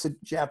it takes a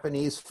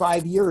Japanese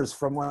 5 years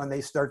from when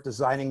they start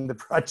designing the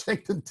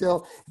project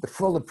until the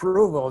full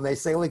approval. And they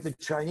say, like the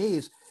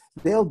Chinese,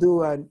 they'll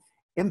do an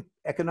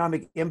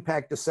economic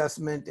impact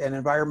assessment and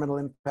environmental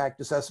impact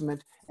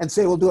assessment and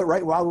say, we'll do it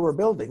right while we're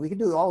building. We can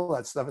do all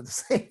that stuff at the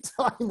same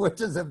time,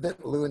 which is a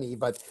bit loony,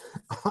 but,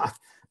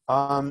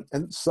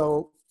 and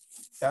so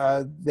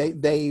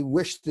they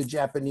wish the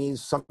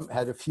Japanese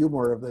had a few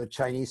more of the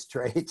Chinese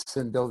traits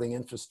in building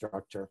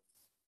infrastructure.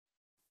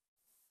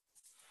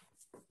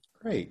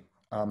 Great.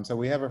 So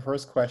we have our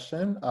first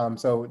question.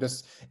 So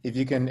just if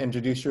you can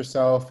introduce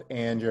yourself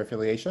and your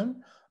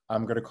affiliation,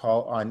 I'm going to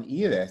call on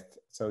Edith.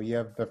 So you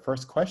have the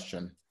first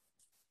question.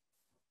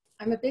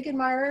 I'm a big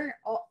admirer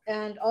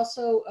and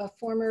also a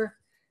former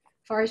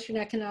Far Eastern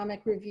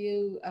Economic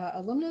Review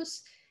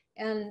alumnus.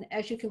 And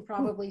as you can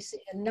probably see,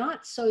 a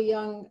not so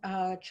young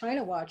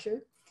China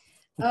watcher.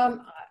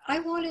 I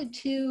wanted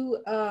to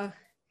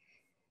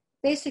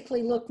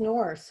basically look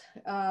north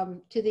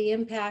to the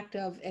impact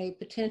of a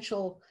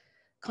potential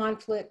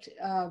conflict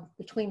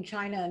between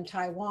China and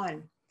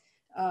Taiwan.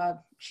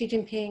 Xi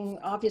Jinping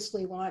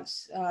obviously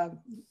wants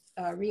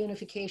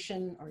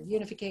reunification or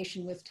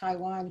unification with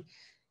Taiwan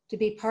to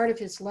be part of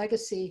his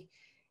legacy.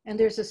 And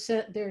there's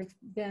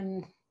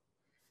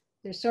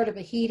sort of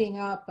a heating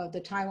up of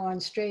the Taiwan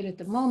Strait at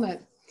the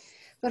moment.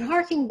 But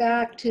harking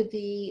back to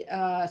the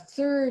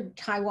third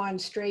Taiwan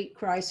Strait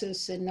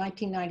crisis in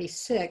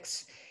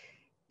 1996,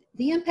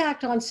 the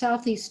impact on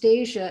Southeast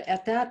Asia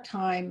at that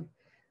time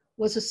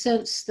was a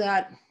sense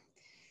that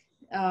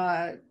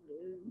the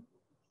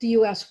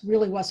US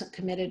really wasn't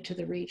committed to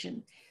the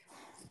region.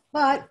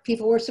 But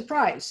people were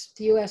surprised.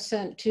 The US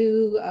sent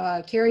two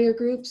carrier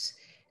groups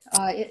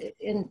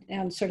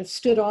and sort of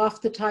stood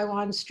off the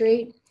Taiwan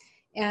Strait,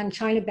 and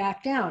China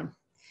backed down.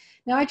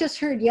 Now, I just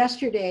heard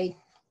yesterday,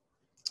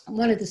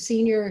 one of the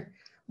senior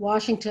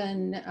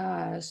Washington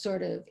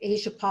sort of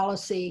Asia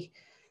policy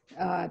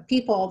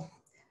people,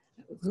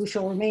 who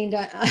shall remain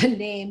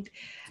unnamed,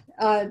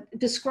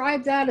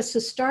 described that as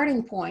the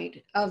starting point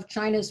of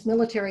China's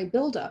military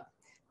buildup,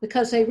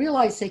 because they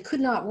realized they could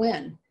not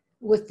win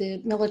with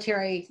the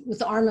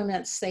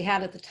armaments they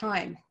had at the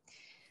time.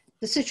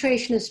 The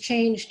situation has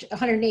changed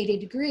 180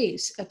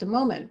 degrees at the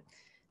moment.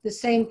 The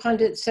same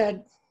pundit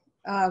said,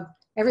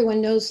 everyone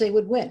knows they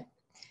would win.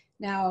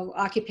 Now,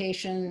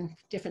 occupation,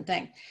 different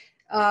thing.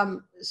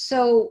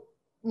 So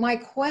my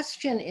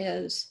question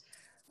is,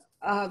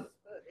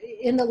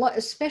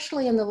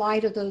 especially in the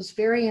light of those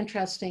very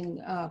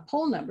interesting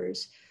poll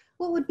numbers,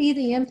 what would be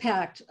the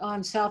impact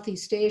on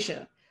Southeast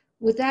Asia?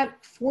 Would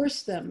that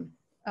force them,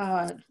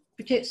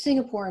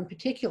 Singapore in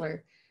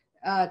particular,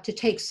 to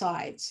take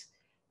sides?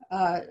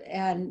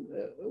 And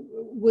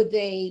would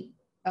they,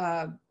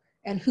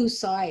 and whose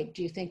side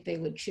do you think they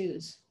would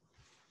choose?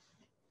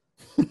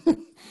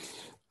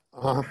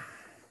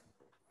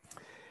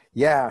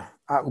 Yeah,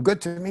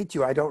 good to meet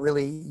you. I don't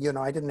really,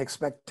 I didn't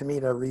expect me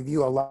to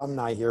review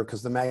alumni here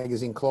because the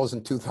magazine closed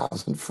in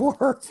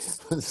 2004.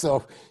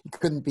 So you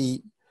couldn't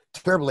be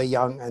terribly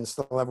young and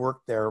still have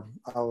worked there.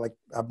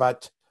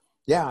 But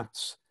yeah,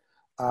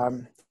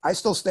 I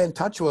still stay in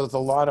touch with a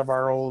lot of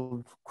our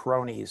old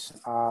cronies,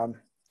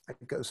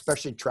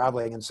 especially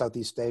traveling in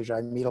Southeast Asia.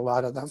 I meet a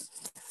lot of them.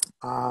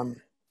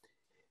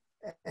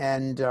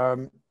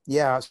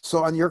 Yeah,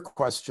 so on your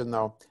question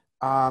though,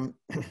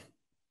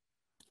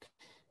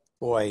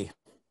 boy,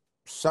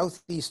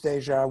 Southeast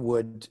Asia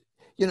would,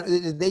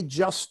 they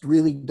just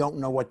really don't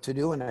know what to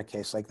do in a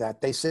case like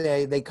that.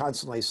 They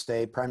constantly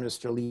say, Prime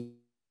Minister Lee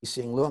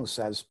Hsien-loong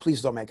says,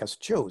 please don't make us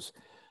choose.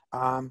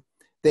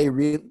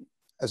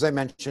 As I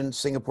mentioned,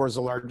 Singapore is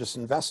the largest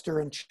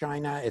investor in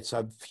China. It's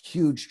a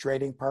huge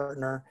trading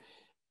partner.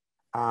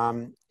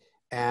 And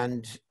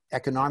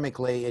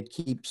economically, it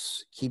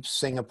keeps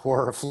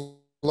Singapore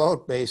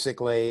afloat,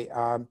 basically.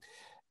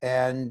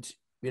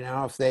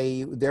 If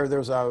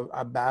there's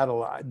a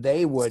battle,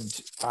 they would,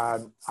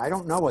 I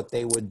don't know what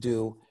they would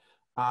do,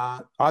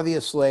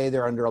 Obviously,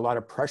 they're under a lot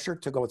of pressure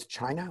to go with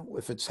China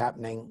if it's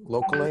happening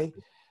locally,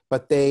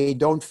 but they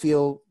don't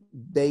feel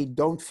they're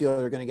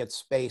going to get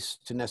space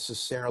to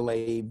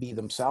necessarily be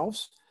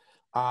themselves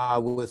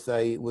with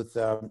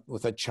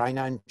a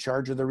China in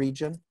charge of the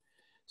region.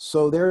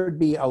 So there'd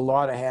be a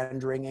lot of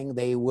hand wringing.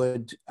 They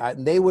would hedge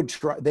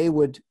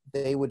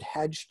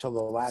till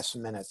the last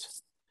minute.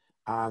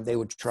 They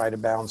would try to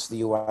balance the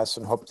U.S.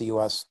 and hope the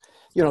U.S.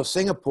 You know,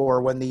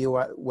 Singapore, when the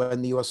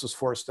U.S. was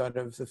forced out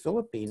of the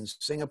Philippines,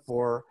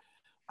 Singapore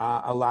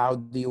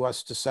allowed the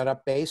U.S. to set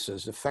up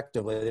bases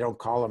effectively. They don't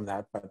call them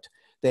that, but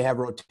they have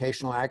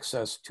rotational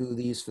access to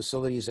these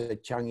facilities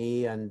at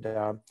Changi and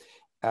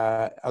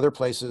other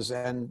places,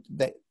 and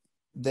they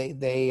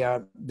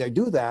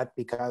do that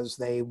because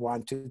they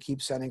want to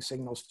keep sending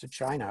signals to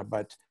China.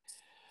 But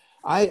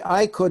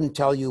I couldn't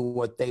tell you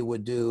what they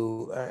would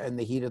do in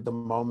the heat of the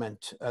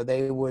moment.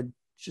 They would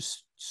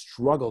just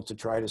struggle to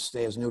try to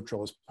stay as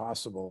neutral as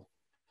possible.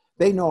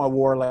 They know a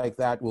war like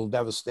that will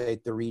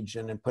devastate the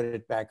region and put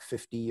it back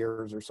 50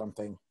 years or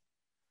something.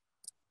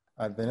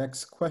 The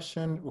next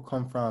question will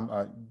come from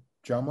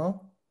Jomo.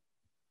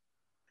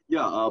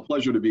 Yeah,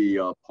 pleasure to be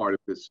part of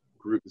this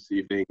group this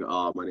evening.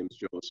 My name is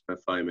Joe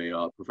Smith. I'm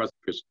a professor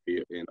of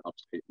history in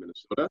upstate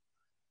Minnesota,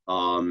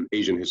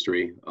 Asian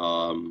history.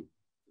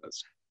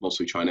 That's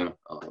mostly China,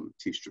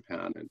 teach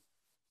Japan and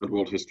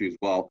world history as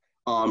well.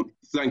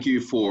 Thank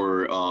you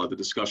for the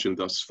discussion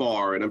thus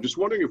far. And I'm just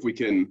wondering if we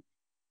can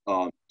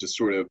just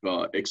sort of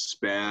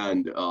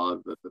expand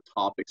the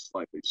topic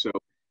slightly. So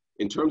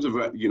in terms of,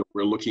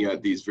 we're looking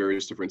at these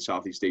various different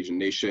Southeast Asian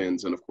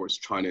nations and of course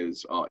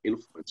China's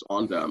influence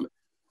on them.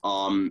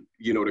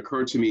 It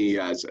occurred to me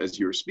as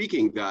you were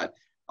speaking that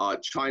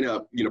China,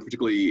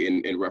 particularly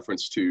in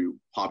reference to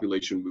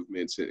population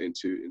movements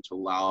into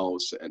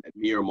Laos and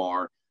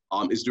Myanmar,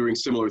 is doing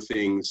similar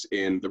things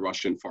in the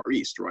Russian Far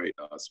East, right?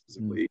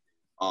 Specifically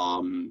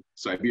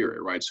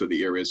Siberia, right? So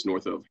the areas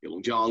north of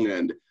Heilongjiang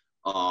and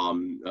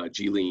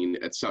Jilin,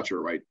 et cetera,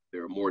 right?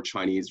 There are more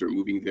Chinese that are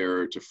moving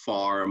there to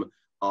farm,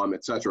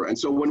 et cetera. And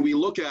so when we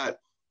look at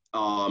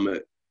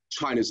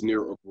China's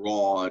near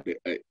abroad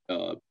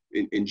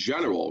in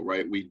general,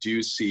 right, we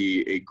do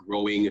see a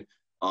growing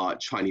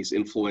Chinese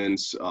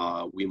influence.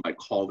 We might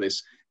call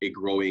this a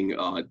growing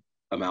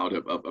amount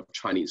of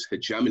Chinese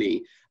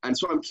hegemony. And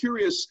so I'm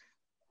curious,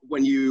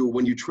 when you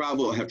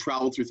have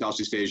traveled through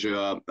Southeast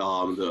Asia,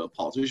 the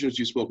politicians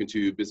you've spoken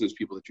to, business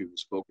people that you've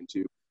spoken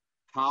to,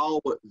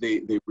 how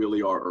they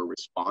really are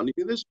responding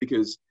to this,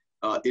 because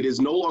it is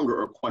no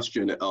longer a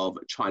question of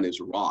China's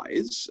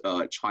rise.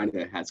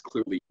 China has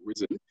clearly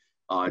risen.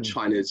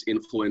 China's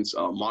influence,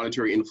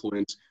 monetary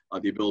influence,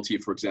 the ability,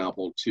 for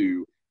example,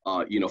 to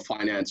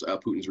finance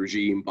Putin's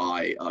regime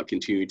by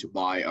continuing to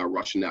buy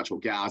Russian natural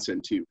gas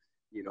and to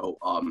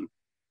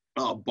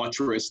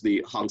buttress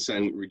the Hang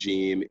Seng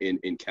regime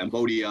in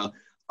Cambodia.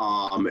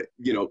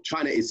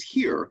 China is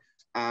here,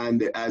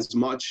 and as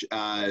much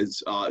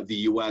as the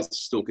U.S.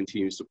 still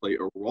continues to play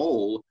a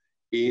role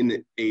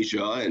in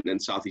Asia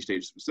and Southeast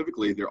Asia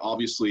specifically, there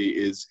obviously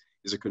is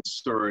a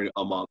concern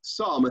among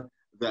some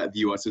that the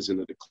U.S. is in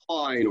a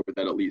decline, or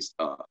that at least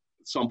at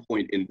some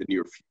point in the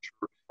near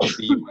future,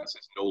 the U.S.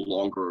 is no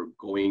longer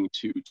going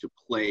to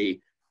play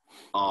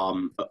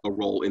a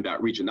role in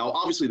that region. Now,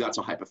 obviously, that's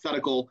a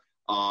hypothetical.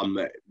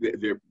 I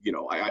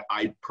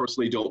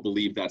personally don't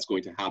believe that's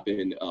going to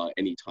happen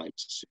anytime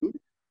soon.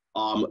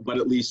 But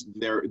at least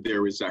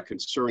there is that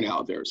concern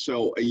out there.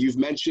 So you've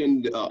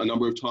mentioned a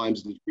number of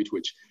times the degree to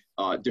which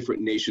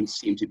different nations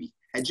seem to be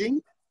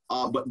hedging.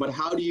 But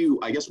how do you?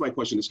 I guess my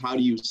question is, how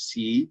do you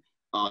see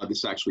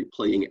this actually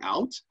playing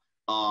out?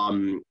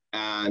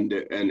 And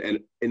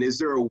is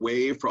there a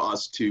way for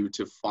us to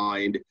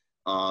find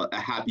a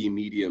happy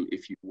medium,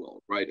 if you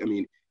will, right? I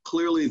mean,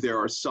 clearly there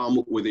are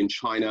some within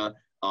China,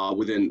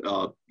 within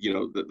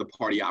the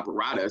party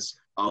apparatus,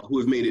 who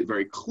have made it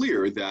very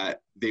clear that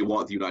they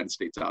want the United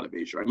States out of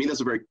Asia. I mean,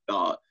 that's a very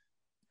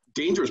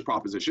dangerous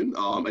proposition,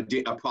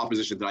 a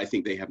proposition that I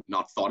think they have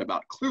not thought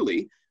about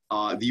clearly.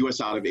 The U.S.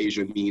 out of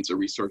Asia means a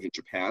resurgent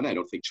Japan. I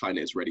don't think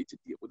China is ready to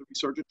deal with a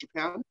resurgent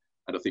Japan.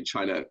 I don't think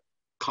China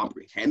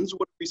comprehends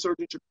what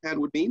resurgent Japan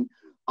would mean.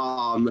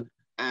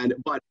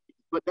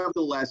 But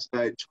nevertheless,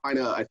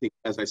 China, I think,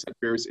 as I said,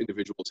 various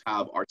individuals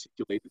have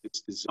articulated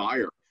this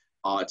desire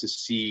to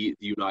see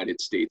the United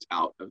States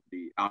out of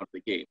the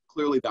game.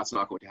 Clearly, that's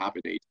not going to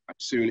happen anytime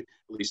soon, at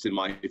least in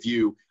my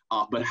view.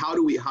 But how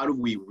do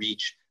we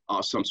reach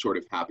some sort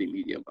of happy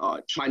medium?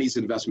 Chinese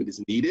investment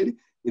is needed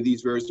in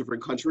these various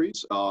different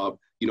countries.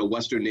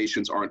 Western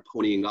nations aren't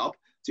ponying up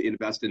to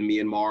invest in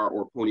Myanmar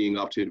or ponying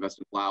up to invest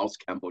in Laos,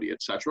 Cambodia,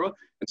 et cetera.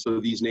 And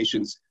so these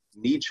nations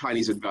need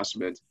Chinese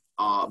investment,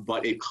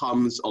 but it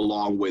comes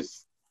along with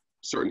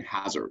certain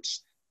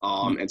hazards.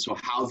 And so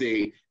how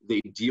they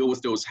deal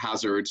with those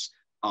hazards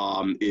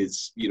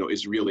is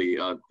really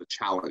the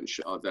challenge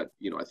that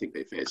I think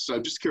they face. So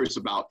I'm just curious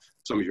about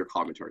some of your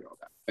commentary on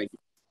that. Thank you.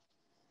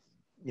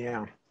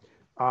 Yeah.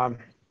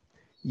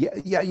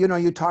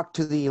 You talk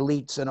to the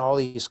elites in all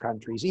these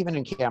countries, even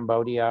in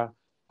Cambodia.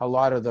 a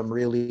lot of them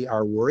really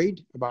are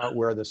worried about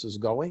where this is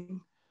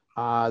going.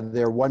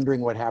 They're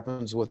wondering what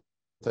happens with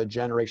the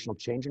generational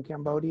change in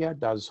Cambodia.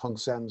 Does Hun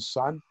Sen's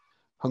son,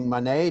 Hung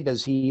Mane,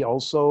 does he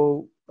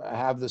also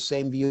have the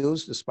same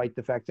views despite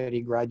the fact that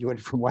he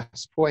graduated from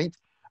West Point?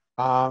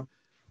 And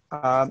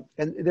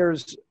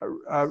there's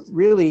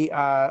really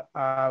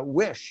a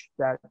wish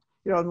that,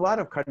 in a lot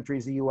of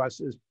countries, the US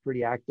is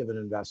pretty active in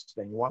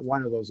investing.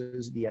 One of those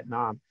is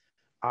Vietnam.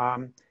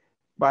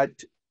 But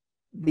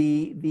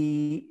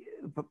the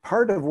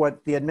part of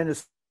what the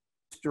this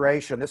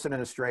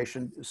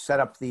administration set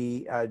up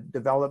the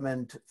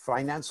Development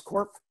Finance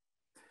Corp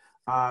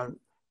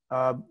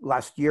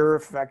last year,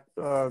 in fact,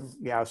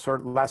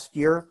 last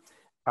year.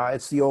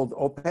 It's the old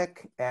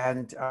OPEC,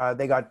 and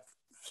they got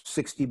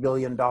 $60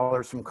 billion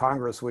from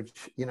Congress, which,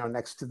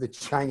 next to the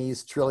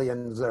Chinese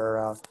trillions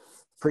are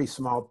pretty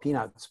small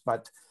peanuts.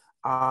 But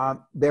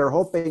they're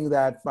hoping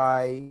that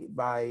by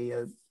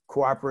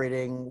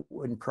cooperating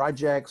in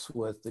projects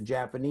with the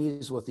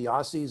Japanese, with the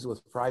Aussies,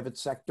 with the private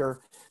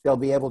sector, they'll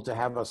be able to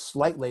have a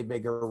slightly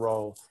bigger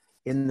role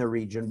in the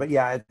region. But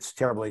yeah, it's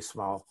terribly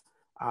small,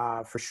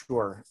 for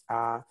sure.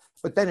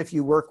 But then if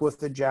you work with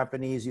the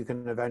Japanese, you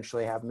can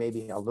eventually have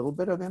maybe a little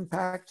bit of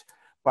impact.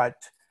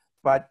 But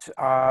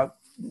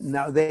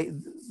now they,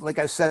 like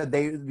I said,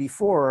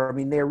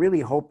 they're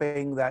really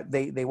hoping that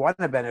they want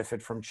to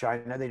benefit from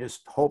China. They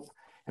just hope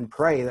and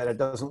pray that it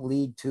doesn't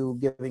lead to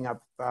giving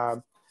up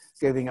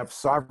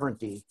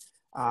sovereignty.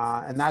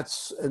 And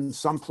that's in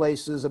some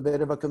places a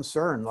bit of a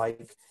concern.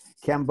 Like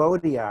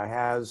Cambodia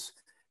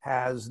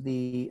has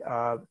the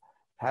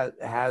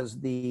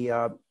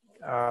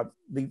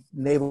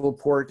naval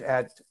port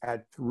at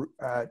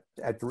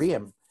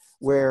Ream,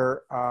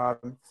 where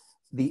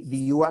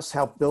the US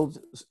helped build,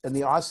 and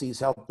the Aussies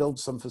helped build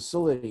some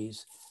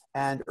facilities.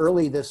 And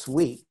early this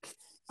week,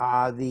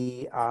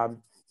 there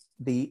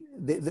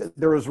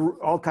was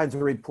all kinds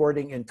of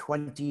reporting in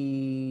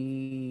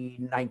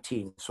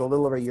 2019, so a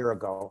little over a year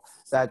ago,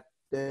 that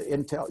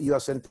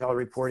US Intel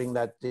reporting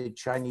that the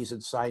Chinese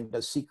had signed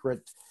a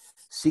secret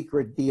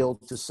deal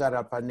to set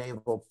up a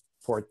naval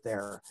port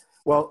there.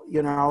 Well,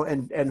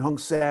 and Hun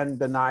Sen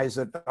denies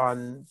it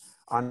on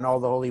all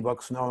the holy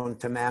books known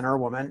to man or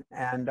woman,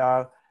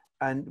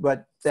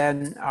 but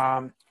then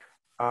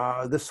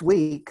this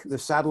week, the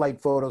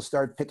satellite photos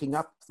started picking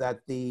up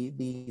that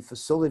the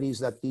facilities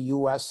that the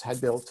US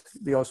had built,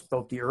 the US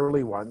built the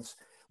early ones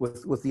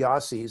with the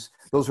Aussies,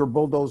 those were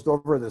bulldozed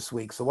over this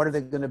week. So what are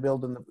they going to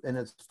build in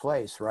its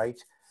place, right?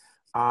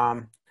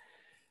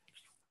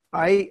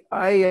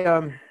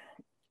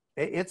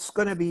 It's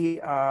going to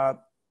be, I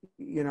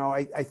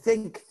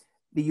think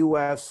the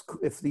US,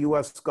 if the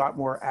US got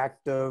more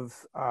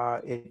active,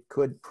 it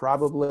could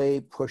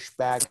probably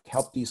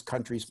help these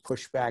countries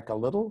push back a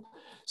little.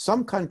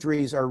 Some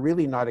countries are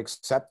really not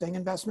accepting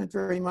investment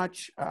very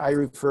much. I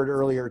referred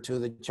earlier to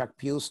the Czech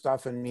Pew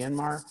stuff in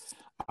Myanmar.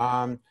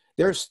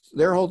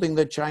 They're holding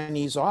the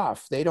Chinese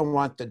off. They don't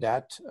want the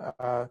debt.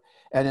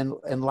 And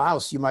in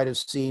Laos, you might have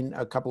seen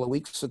a couple of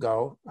weeks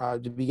ago,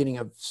 the beginning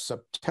of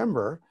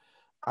September,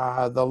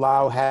 the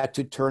Lao had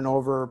to turn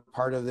over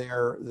part of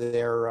their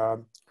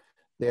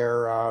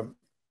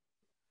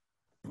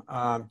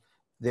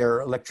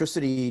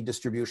electricity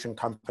distribution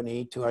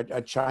company to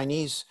a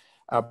Chinese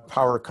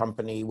power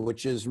company,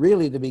 which is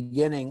really the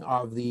beginning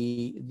of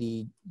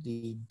the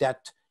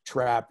debt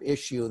trap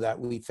issue that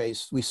we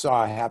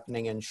saw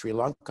happening in Sri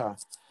Lanka.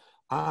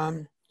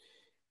 I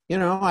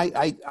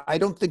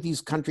don't think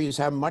these countries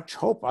have much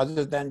hope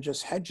other than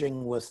just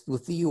hedging with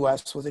the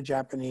US, with the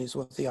Japanese,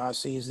 with the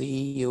Aussies, the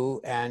EU,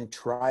 and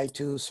try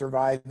to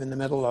survive in the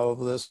middle of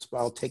this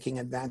while taking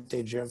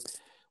advantage of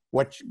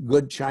what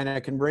good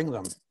China can bring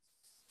them.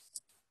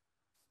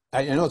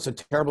 I know it's a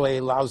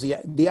terribly lousy.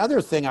 The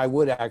other thing I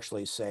would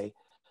actually say,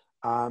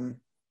 one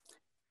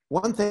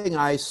thing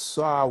I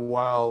saw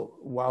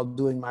while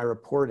doing my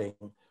reporting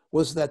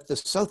was that the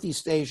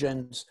Southeast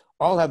Asians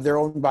all have their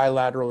own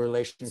bilateral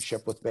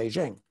relationship with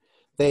Beijing.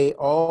 They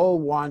all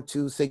want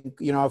to think,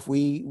 if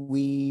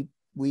we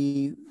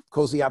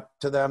cozy up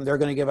to them, they're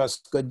going to give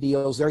us good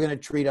deals, they're going to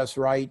treat us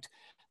right,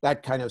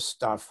 that kind of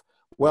stuff.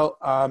 Well,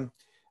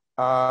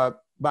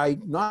 by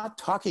not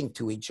talking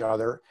to each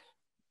other,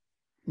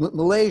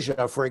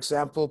 Malaysia, for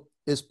example,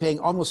 is paying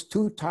over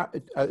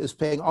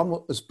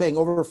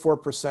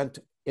 4%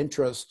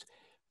 interest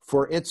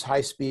for its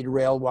high-speed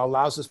rail, while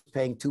Laos is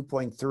paying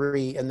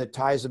 2.3, and the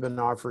Thais have been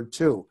offered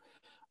too.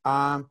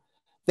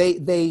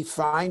 They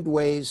find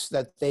ways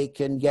that they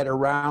can get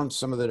around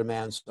some of the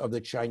demands of the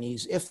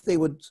Chinese if they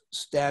would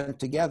stand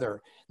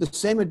together. The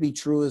same would be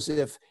true as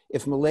if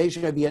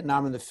Malaysia,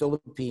 Vietnam, and the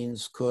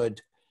Philippines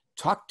could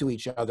talk to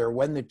each other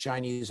when the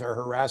Chinese are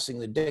harassing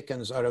the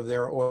dickens out of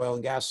their oil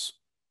and gas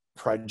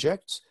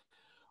projects,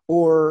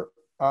 or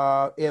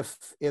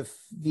if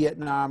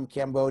Vietnam,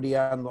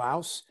 Cambodia, and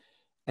Laos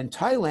and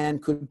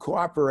Thailand could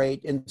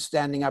cooperate in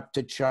standing up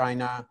to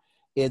China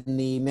in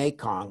the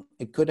Mekong.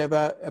 It could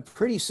have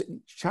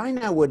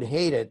China would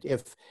hate it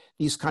if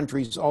these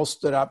countries all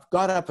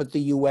got up at the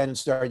UN and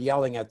started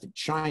yelling at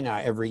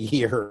China every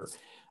year.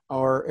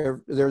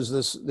 there's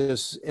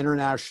this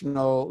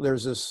international,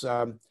 there's this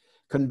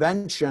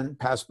convention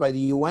passed by the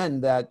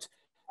UN that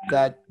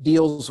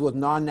deals with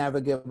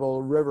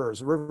non-navigable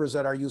rivers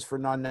that are used for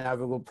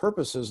non-navigable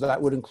purposes.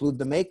 That would include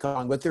the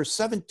Mekong, but there's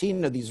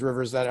 17 of these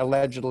rivers that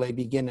allegedly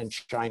begin in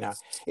China.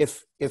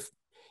 If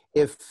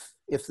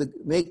the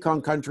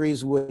Mekong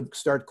countries would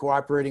start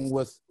cooperating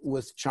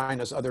with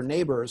China's other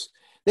neighbors,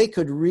 they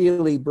could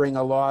really bring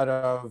a lot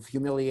of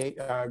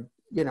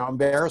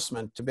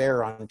embarrassment to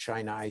bear on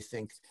China. I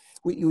think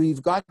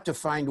we've got to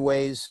find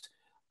ways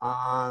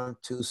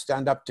to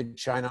stand up to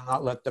China,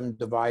 not let them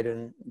divide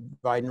and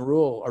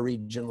rule a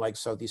region like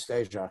Southeast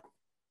Asia.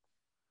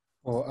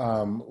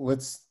 Well,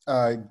 let's,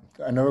 I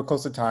know we're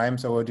close to time,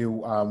 so we'll do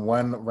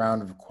one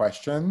round of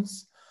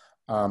questions.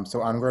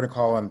 So I'm going to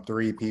call on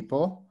 3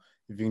 people.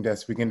 If you can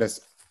we can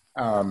just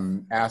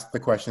ask the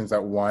questions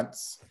at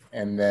once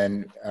and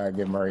then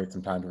give Murray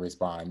some time to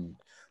respond.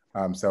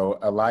 So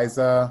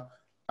Eliza,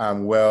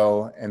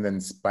 Will, and then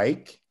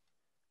Spike.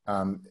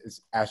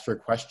 Ask your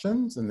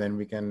questions, and then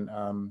we can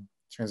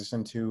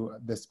transition to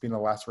this being the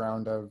last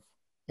round of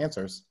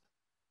answers.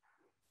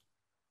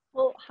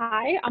 Well,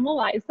 hi, I'm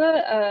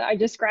Eliza. I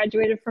just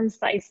graduated from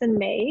CSIS in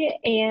May,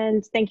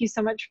 and thank you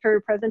so much for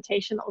your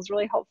presentation. That was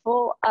really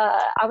helpful.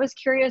 I was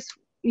curious,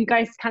 you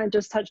guys kind of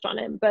just touched on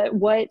it, but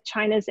what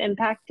China's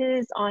impact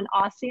is on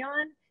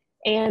ASEAN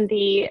and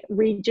the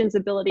region's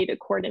ability to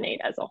coordinate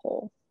as a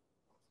whole.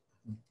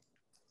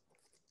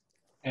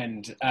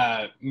 And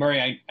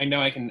Murray, I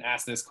know I can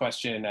ask this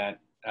question at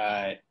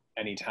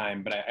any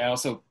time, but I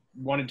also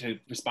wanted to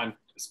respond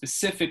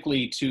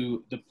specifically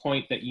to the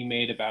point that you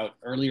made about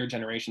earlier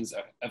generations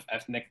of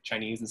ethnic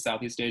Chinese in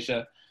Southeast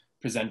Asia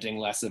presenting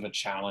less of a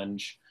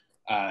challenge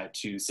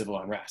to civil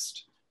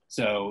unrest.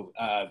 So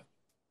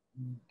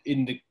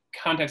in the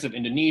context of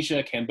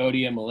Indonesia,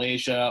 Cambodia,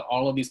 Malaysia,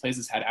 all of these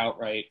places had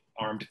outright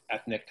armed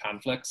ethnic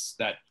conflicts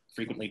that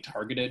frequently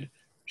targeted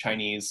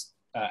Chinese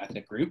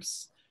ethnic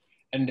groups.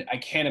 And I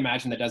can't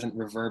imagine that doesn't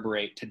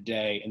reverberate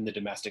today in the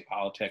domestic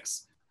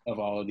politics of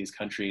all of these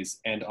countries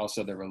and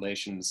also their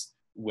relations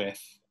with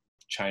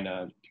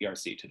China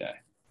PRC today.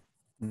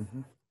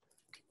 Mm-hmm.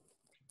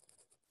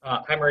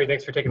 Hi, Murray.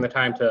 Thanks for taking the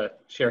time to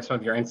share some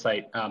of your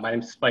insight. My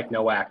name is Spike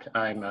Nowak.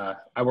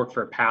 I work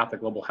for PATH, a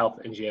global health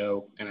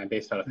NGO, and I'm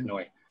based out of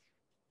Hanoi.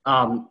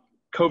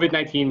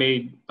 COVID-19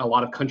 made a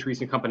lot of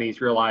countries and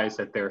companies realize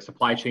that their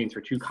supply chains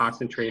were too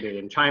concentrated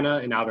in China,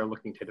 and now they're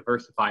looking to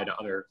diversify to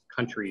other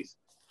countries.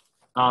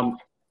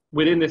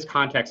 Within this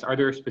context, are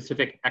there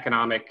specific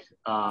economic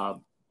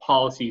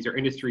policies or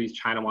industries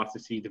China wants to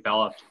see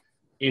developed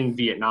in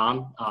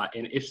Vietnam?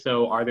 And if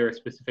so, are there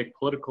specific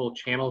political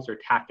channels or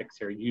tactics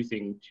they're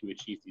using to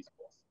achieve these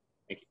goals?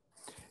 Thank you.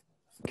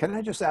 Can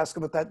I just ask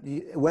about that?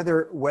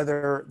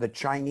 Whether the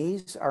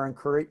Chinese are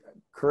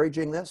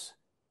encouraging this?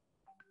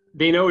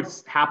 They know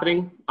it's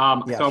happening.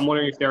 Yes. So I'm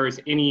wondering if there is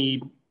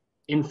any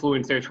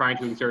influence they're trying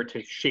to exert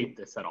to shape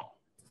this at all.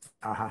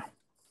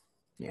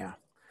 Yeah.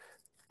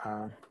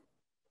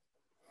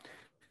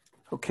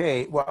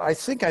 Okay, well, I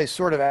think I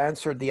sort of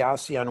answered the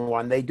ASEAN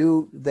one.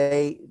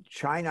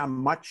 China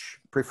much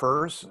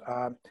prefers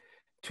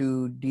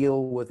to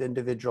deal with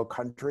individual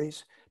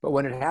countries, but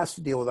when it has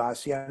to deal with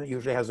ASEAN, it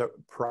usually has a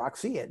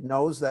proxy. It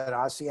knows that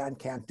ASEAN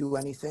can't do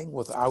anything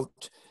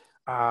without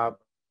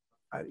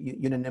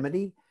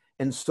unanimity.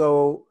 And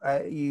so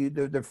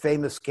the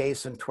famous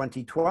case in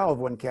 2012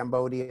 when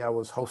Cambodia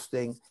was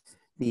hosting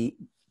the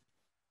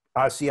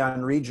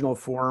ASEAN Regional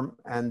Forum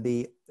and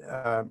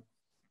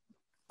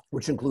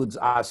which includes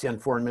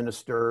ASEAN foreign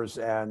ministers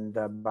and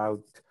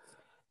about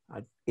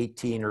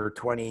 18 or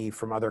 20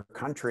 from other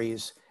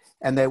countries.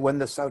 And when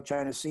the South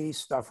China Sea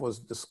stuff was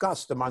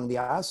discussed among the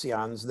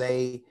ASEANs,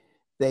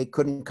 they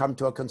couldn't come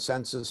to a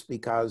consensus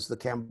because the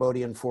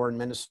Cambodian foreign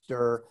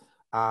minister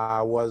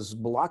was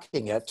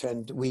blocking it.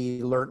 And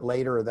we learned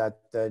later that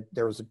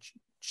there was a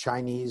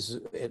Chinese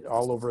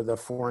all over the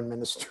foreign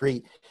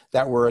ministry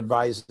that were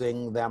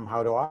advising them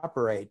how to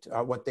operate,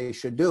 what they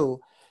should do.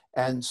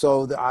 And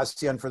so the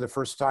ASEAN for the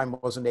first time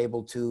wasn't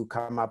able to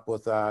come up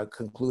with a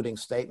concluding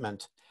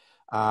statement.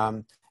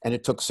 And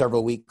it took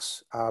several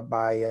weeks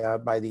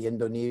by the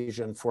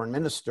Indonesian foreign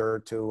minister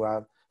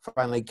to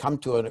finally come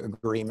to an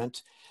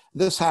agreement.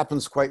 This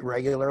happens quite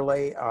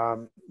regularly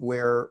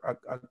where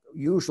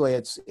usually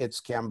it's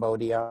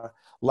Cambodia.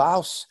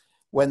 Laos,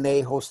 when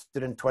they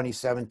hosted in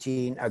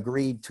 2017,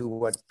 agreed to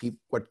what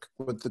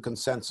the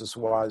consensus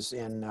was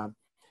in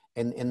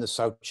the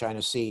South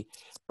China Sea.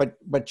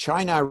 But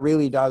China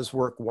really does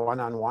work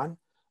one-on-one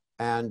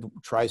and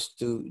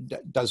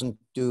doesn't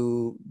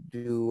do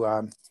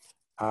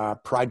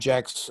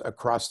projects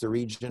across the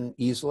region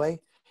easily.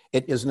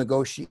 It is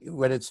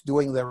when it's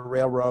doing the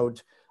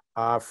railroad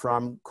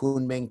from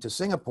Kunming to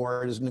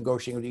Singapore, it is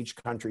negotiating with each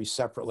country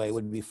separately. It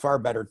would be far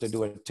better to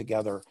do it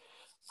together.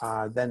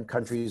 Then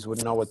countries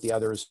would know what the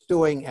other is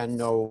doing and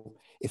know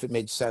if it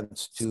made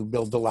sense to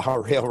build the Lao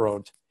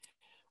Railroad.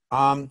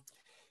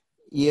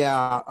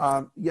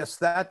 Yes,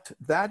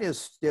 that is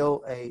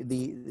still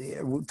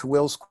to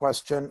Will's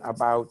question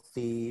about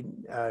the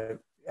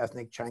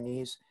ethnic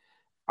Chinese.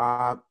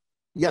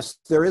 Yes,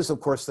 there is, of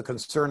course, the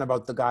concern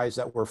about the guys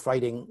that were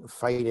fighting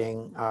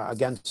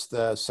against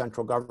the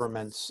central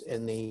governments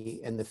in the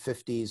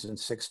 50s and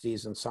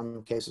 60s, in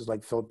some cases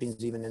like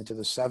Philippines, even into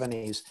the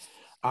 70s.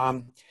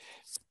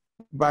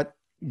 But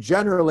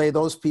generally,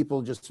 those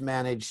people just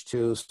managed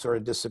to sort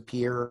of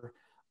disappear,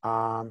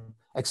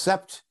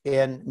 except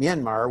in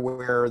Myanmar,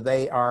 where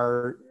they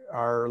are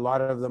a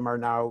lot of them are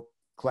now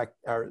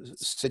are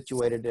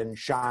situated in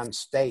Shan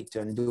State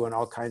and doing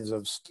all kinds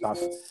of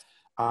stuff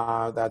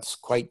that's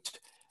quite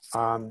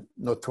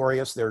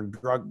notorious. They're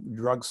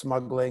drug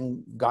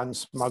smuggling, gun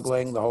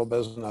smuggling, the whole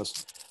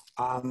business.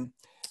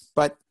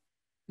 But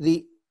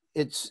it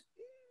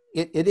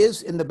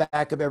is in the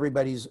back of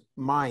everybody's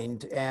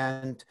mind,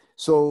 and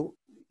so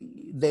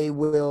they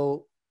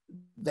will.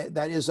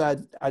 That is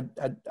a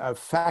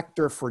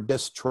factor for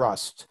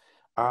distrust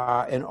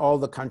in all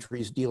the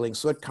countries dealing.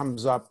 So it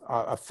comes up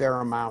a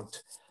fair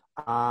amount.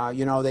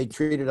 You know, they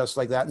treated us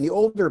like that, and the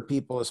older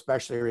people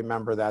especially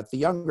remember that. The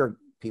younger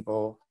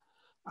people,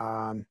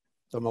 the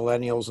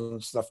millennials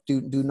and stuff,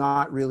 do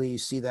not really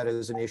see that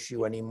as an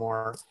issue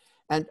anymore.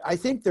 And I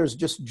think there's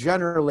just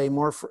generally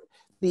more for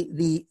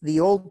the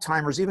old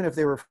timers, even if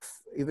they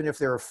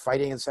were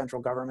fighting in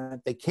central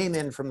government, they came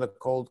in from the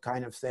cold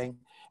kind of thing,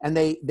 and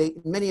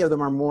many of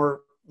them are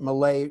more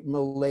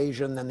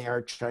Malaysian than they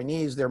are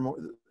Chinese. They're more,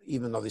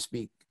 even though they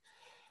speak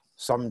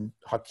some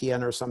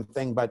Hokkien or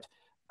something, but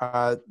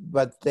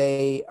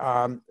they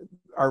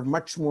are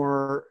much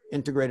more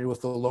integrated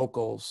with the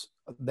locals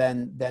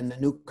than the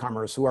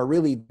newcomers, who are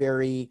really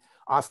very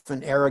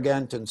often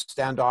arrogant and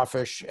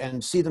standoffish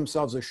and see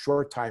themselves as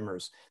short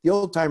timers. The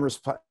old timers,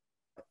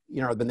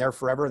 you know, have been there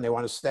forever and they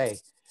want to stay.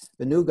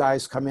 The new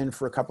guys come in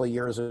for a couple of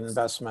years of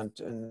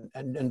investment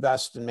and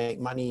invest and make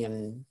money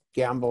and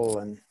gamble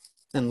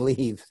and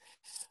leave.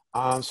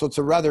 So it's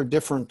a rather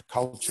different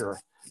culture.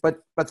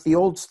 But the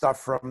old stuff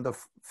from the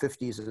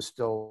 50s is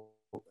still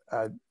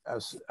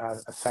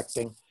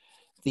affecting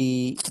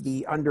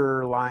the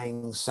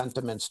underlying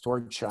sentiments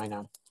toward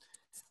China.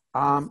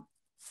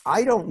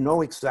 I don't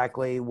know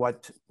exactly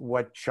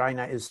what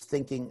China is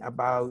thinking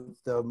about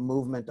the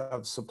movement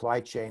of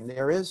supply chain.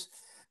 There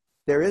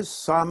is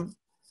some,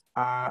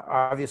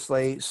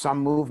 obviously, some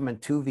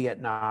movement to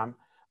Vietnam.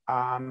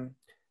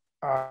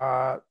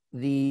 But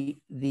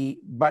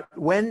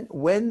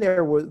when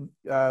there was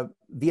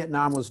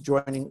Vietnam was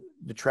joining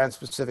the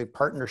Trans-Pacific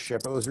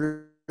Partnership, it was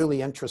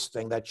really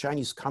interesting that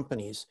Chinese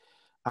companies,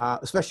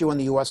 especially when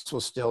the U.S.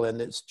 was still in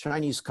it,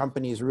 Chinese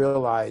companies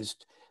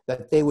realized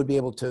that they would be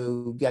able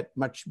to get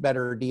much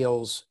better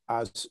deals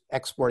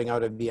exporting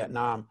out of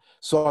Vietnam.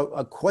 So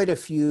quite a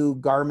few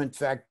garment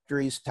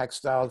factories,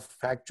 textile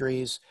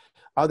factories,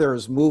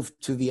 others moved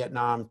to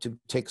Vietnam to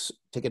take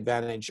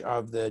advantage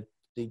of the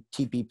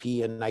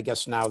TPP and I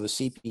guess now the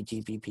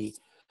CPTPP.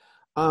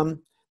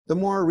 The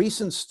more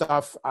recent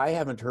stuff, I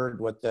haven't heard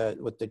what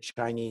the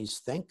Chinese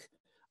think.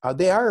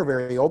 They are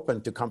very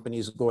open to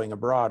companies going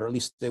abroad, or at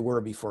least they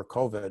were before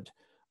COVID.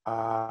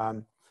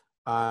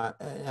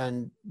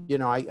 And you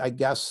know, I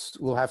guess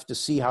we'll have to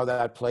see how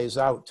that plays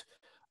out.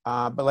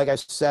 But like I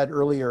said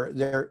earlier,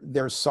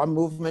 there's some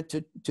movement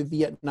to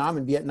Vietnam,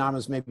 and Vietnam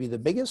is maybe the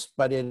biggest,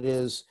 but it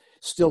is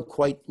still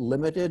quite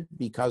limited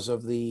because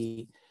of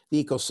the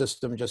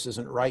ecosystem just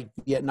isn't right.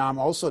 Vietnam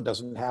also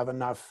doesn't have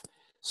enough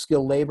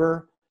skilled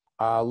labor.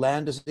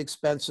 Land is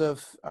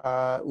expensive,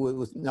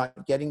 with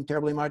not getting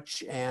terribly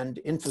much, and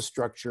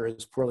infrastructure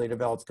is poorly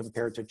developed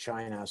compared to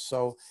China.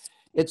 So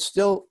it's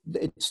still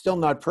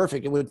not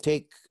perfect. It would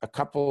take a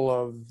couple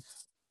of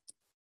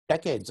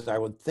decades, I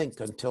would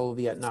think, until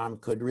Vietnam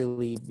could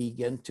really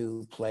begin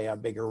to play a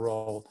bigger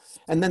role.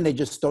 And then they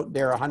just don't,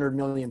 they're 100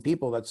 million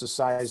people. That's the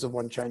size of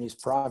one Chinese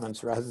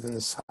province rather than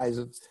the size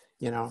of,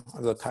 you know,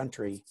 of the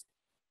country,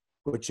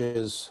 which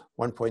is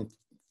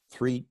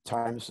 1.3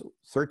 times,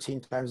 13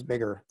 times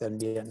bigger than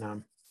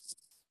Vietnam.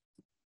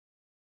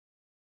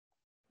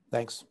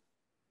 Thanks.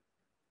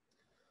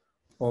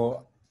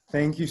 Well,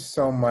 thank you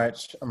so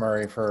much,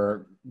 Murray,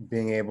 for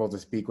being able to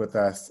speak with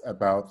us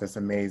about this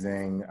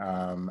amazing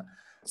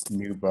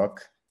new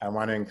book. I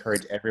want to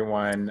encourage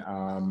everyone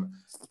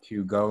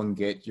to go and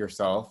get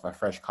yourself a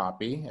fresh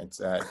copy.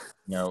 It's at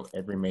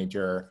every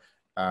major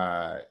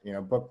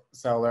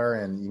bookseller,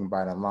 and you can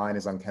buy it online.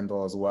 It's on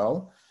Kindle as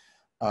well.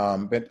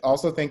 But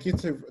also thank you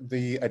to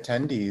the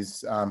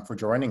attendees for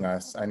joining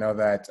us. I know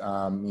that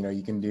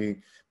you can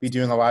be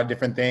doing a lot of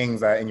different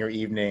things in your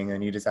evening,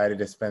 and you decided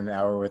to spend an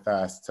hour with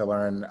us to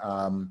learn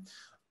on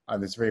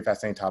this very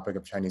fascinating topic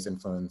of Chinese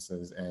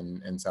influences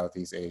in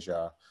Southeast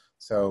Asia.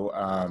 So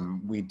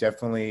we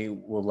definitely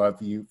will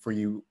love for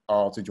you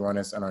all to join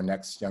us on our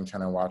next Young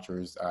China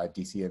Watchers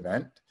DC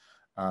event.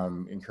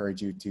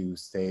 Encourage you to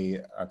stay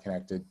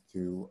connected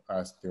to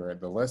us through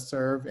the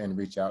listserv and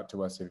reach out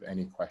to us if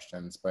any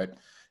questions. But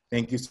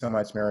thank you so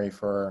much, Mary,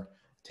 for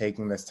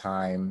taking this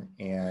time,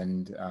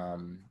 and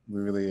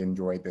we really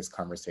enjoyed this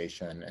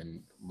conversation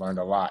and learned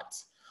a lot.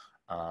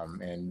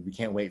 And we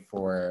can't wait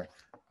for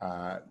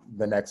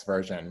the next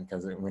version,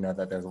 because we know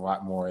that there's a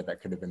lot more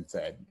that could have been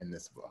said in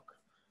this book.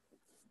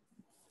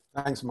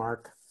 Thanks,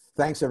 Mark.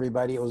 thanks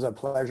everybody. It was a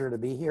pleasure to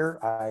be here.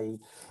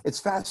 It's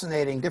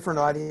fascinating. Different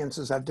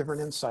audiences have different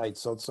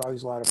insights, so it's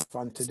always a lot of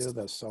fun to do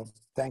this. So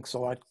thanks a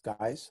lot,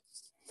 guys.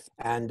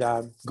 And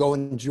go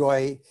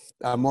enjoy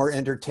a more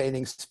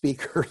entertaining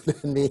speaker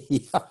than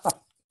me.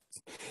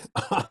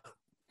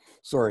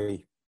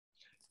 Sorry.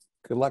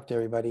 Good luck to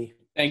everybody.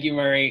 Thank you,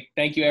 Murray.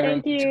 Thank you,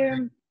 everyone. Thank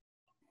you.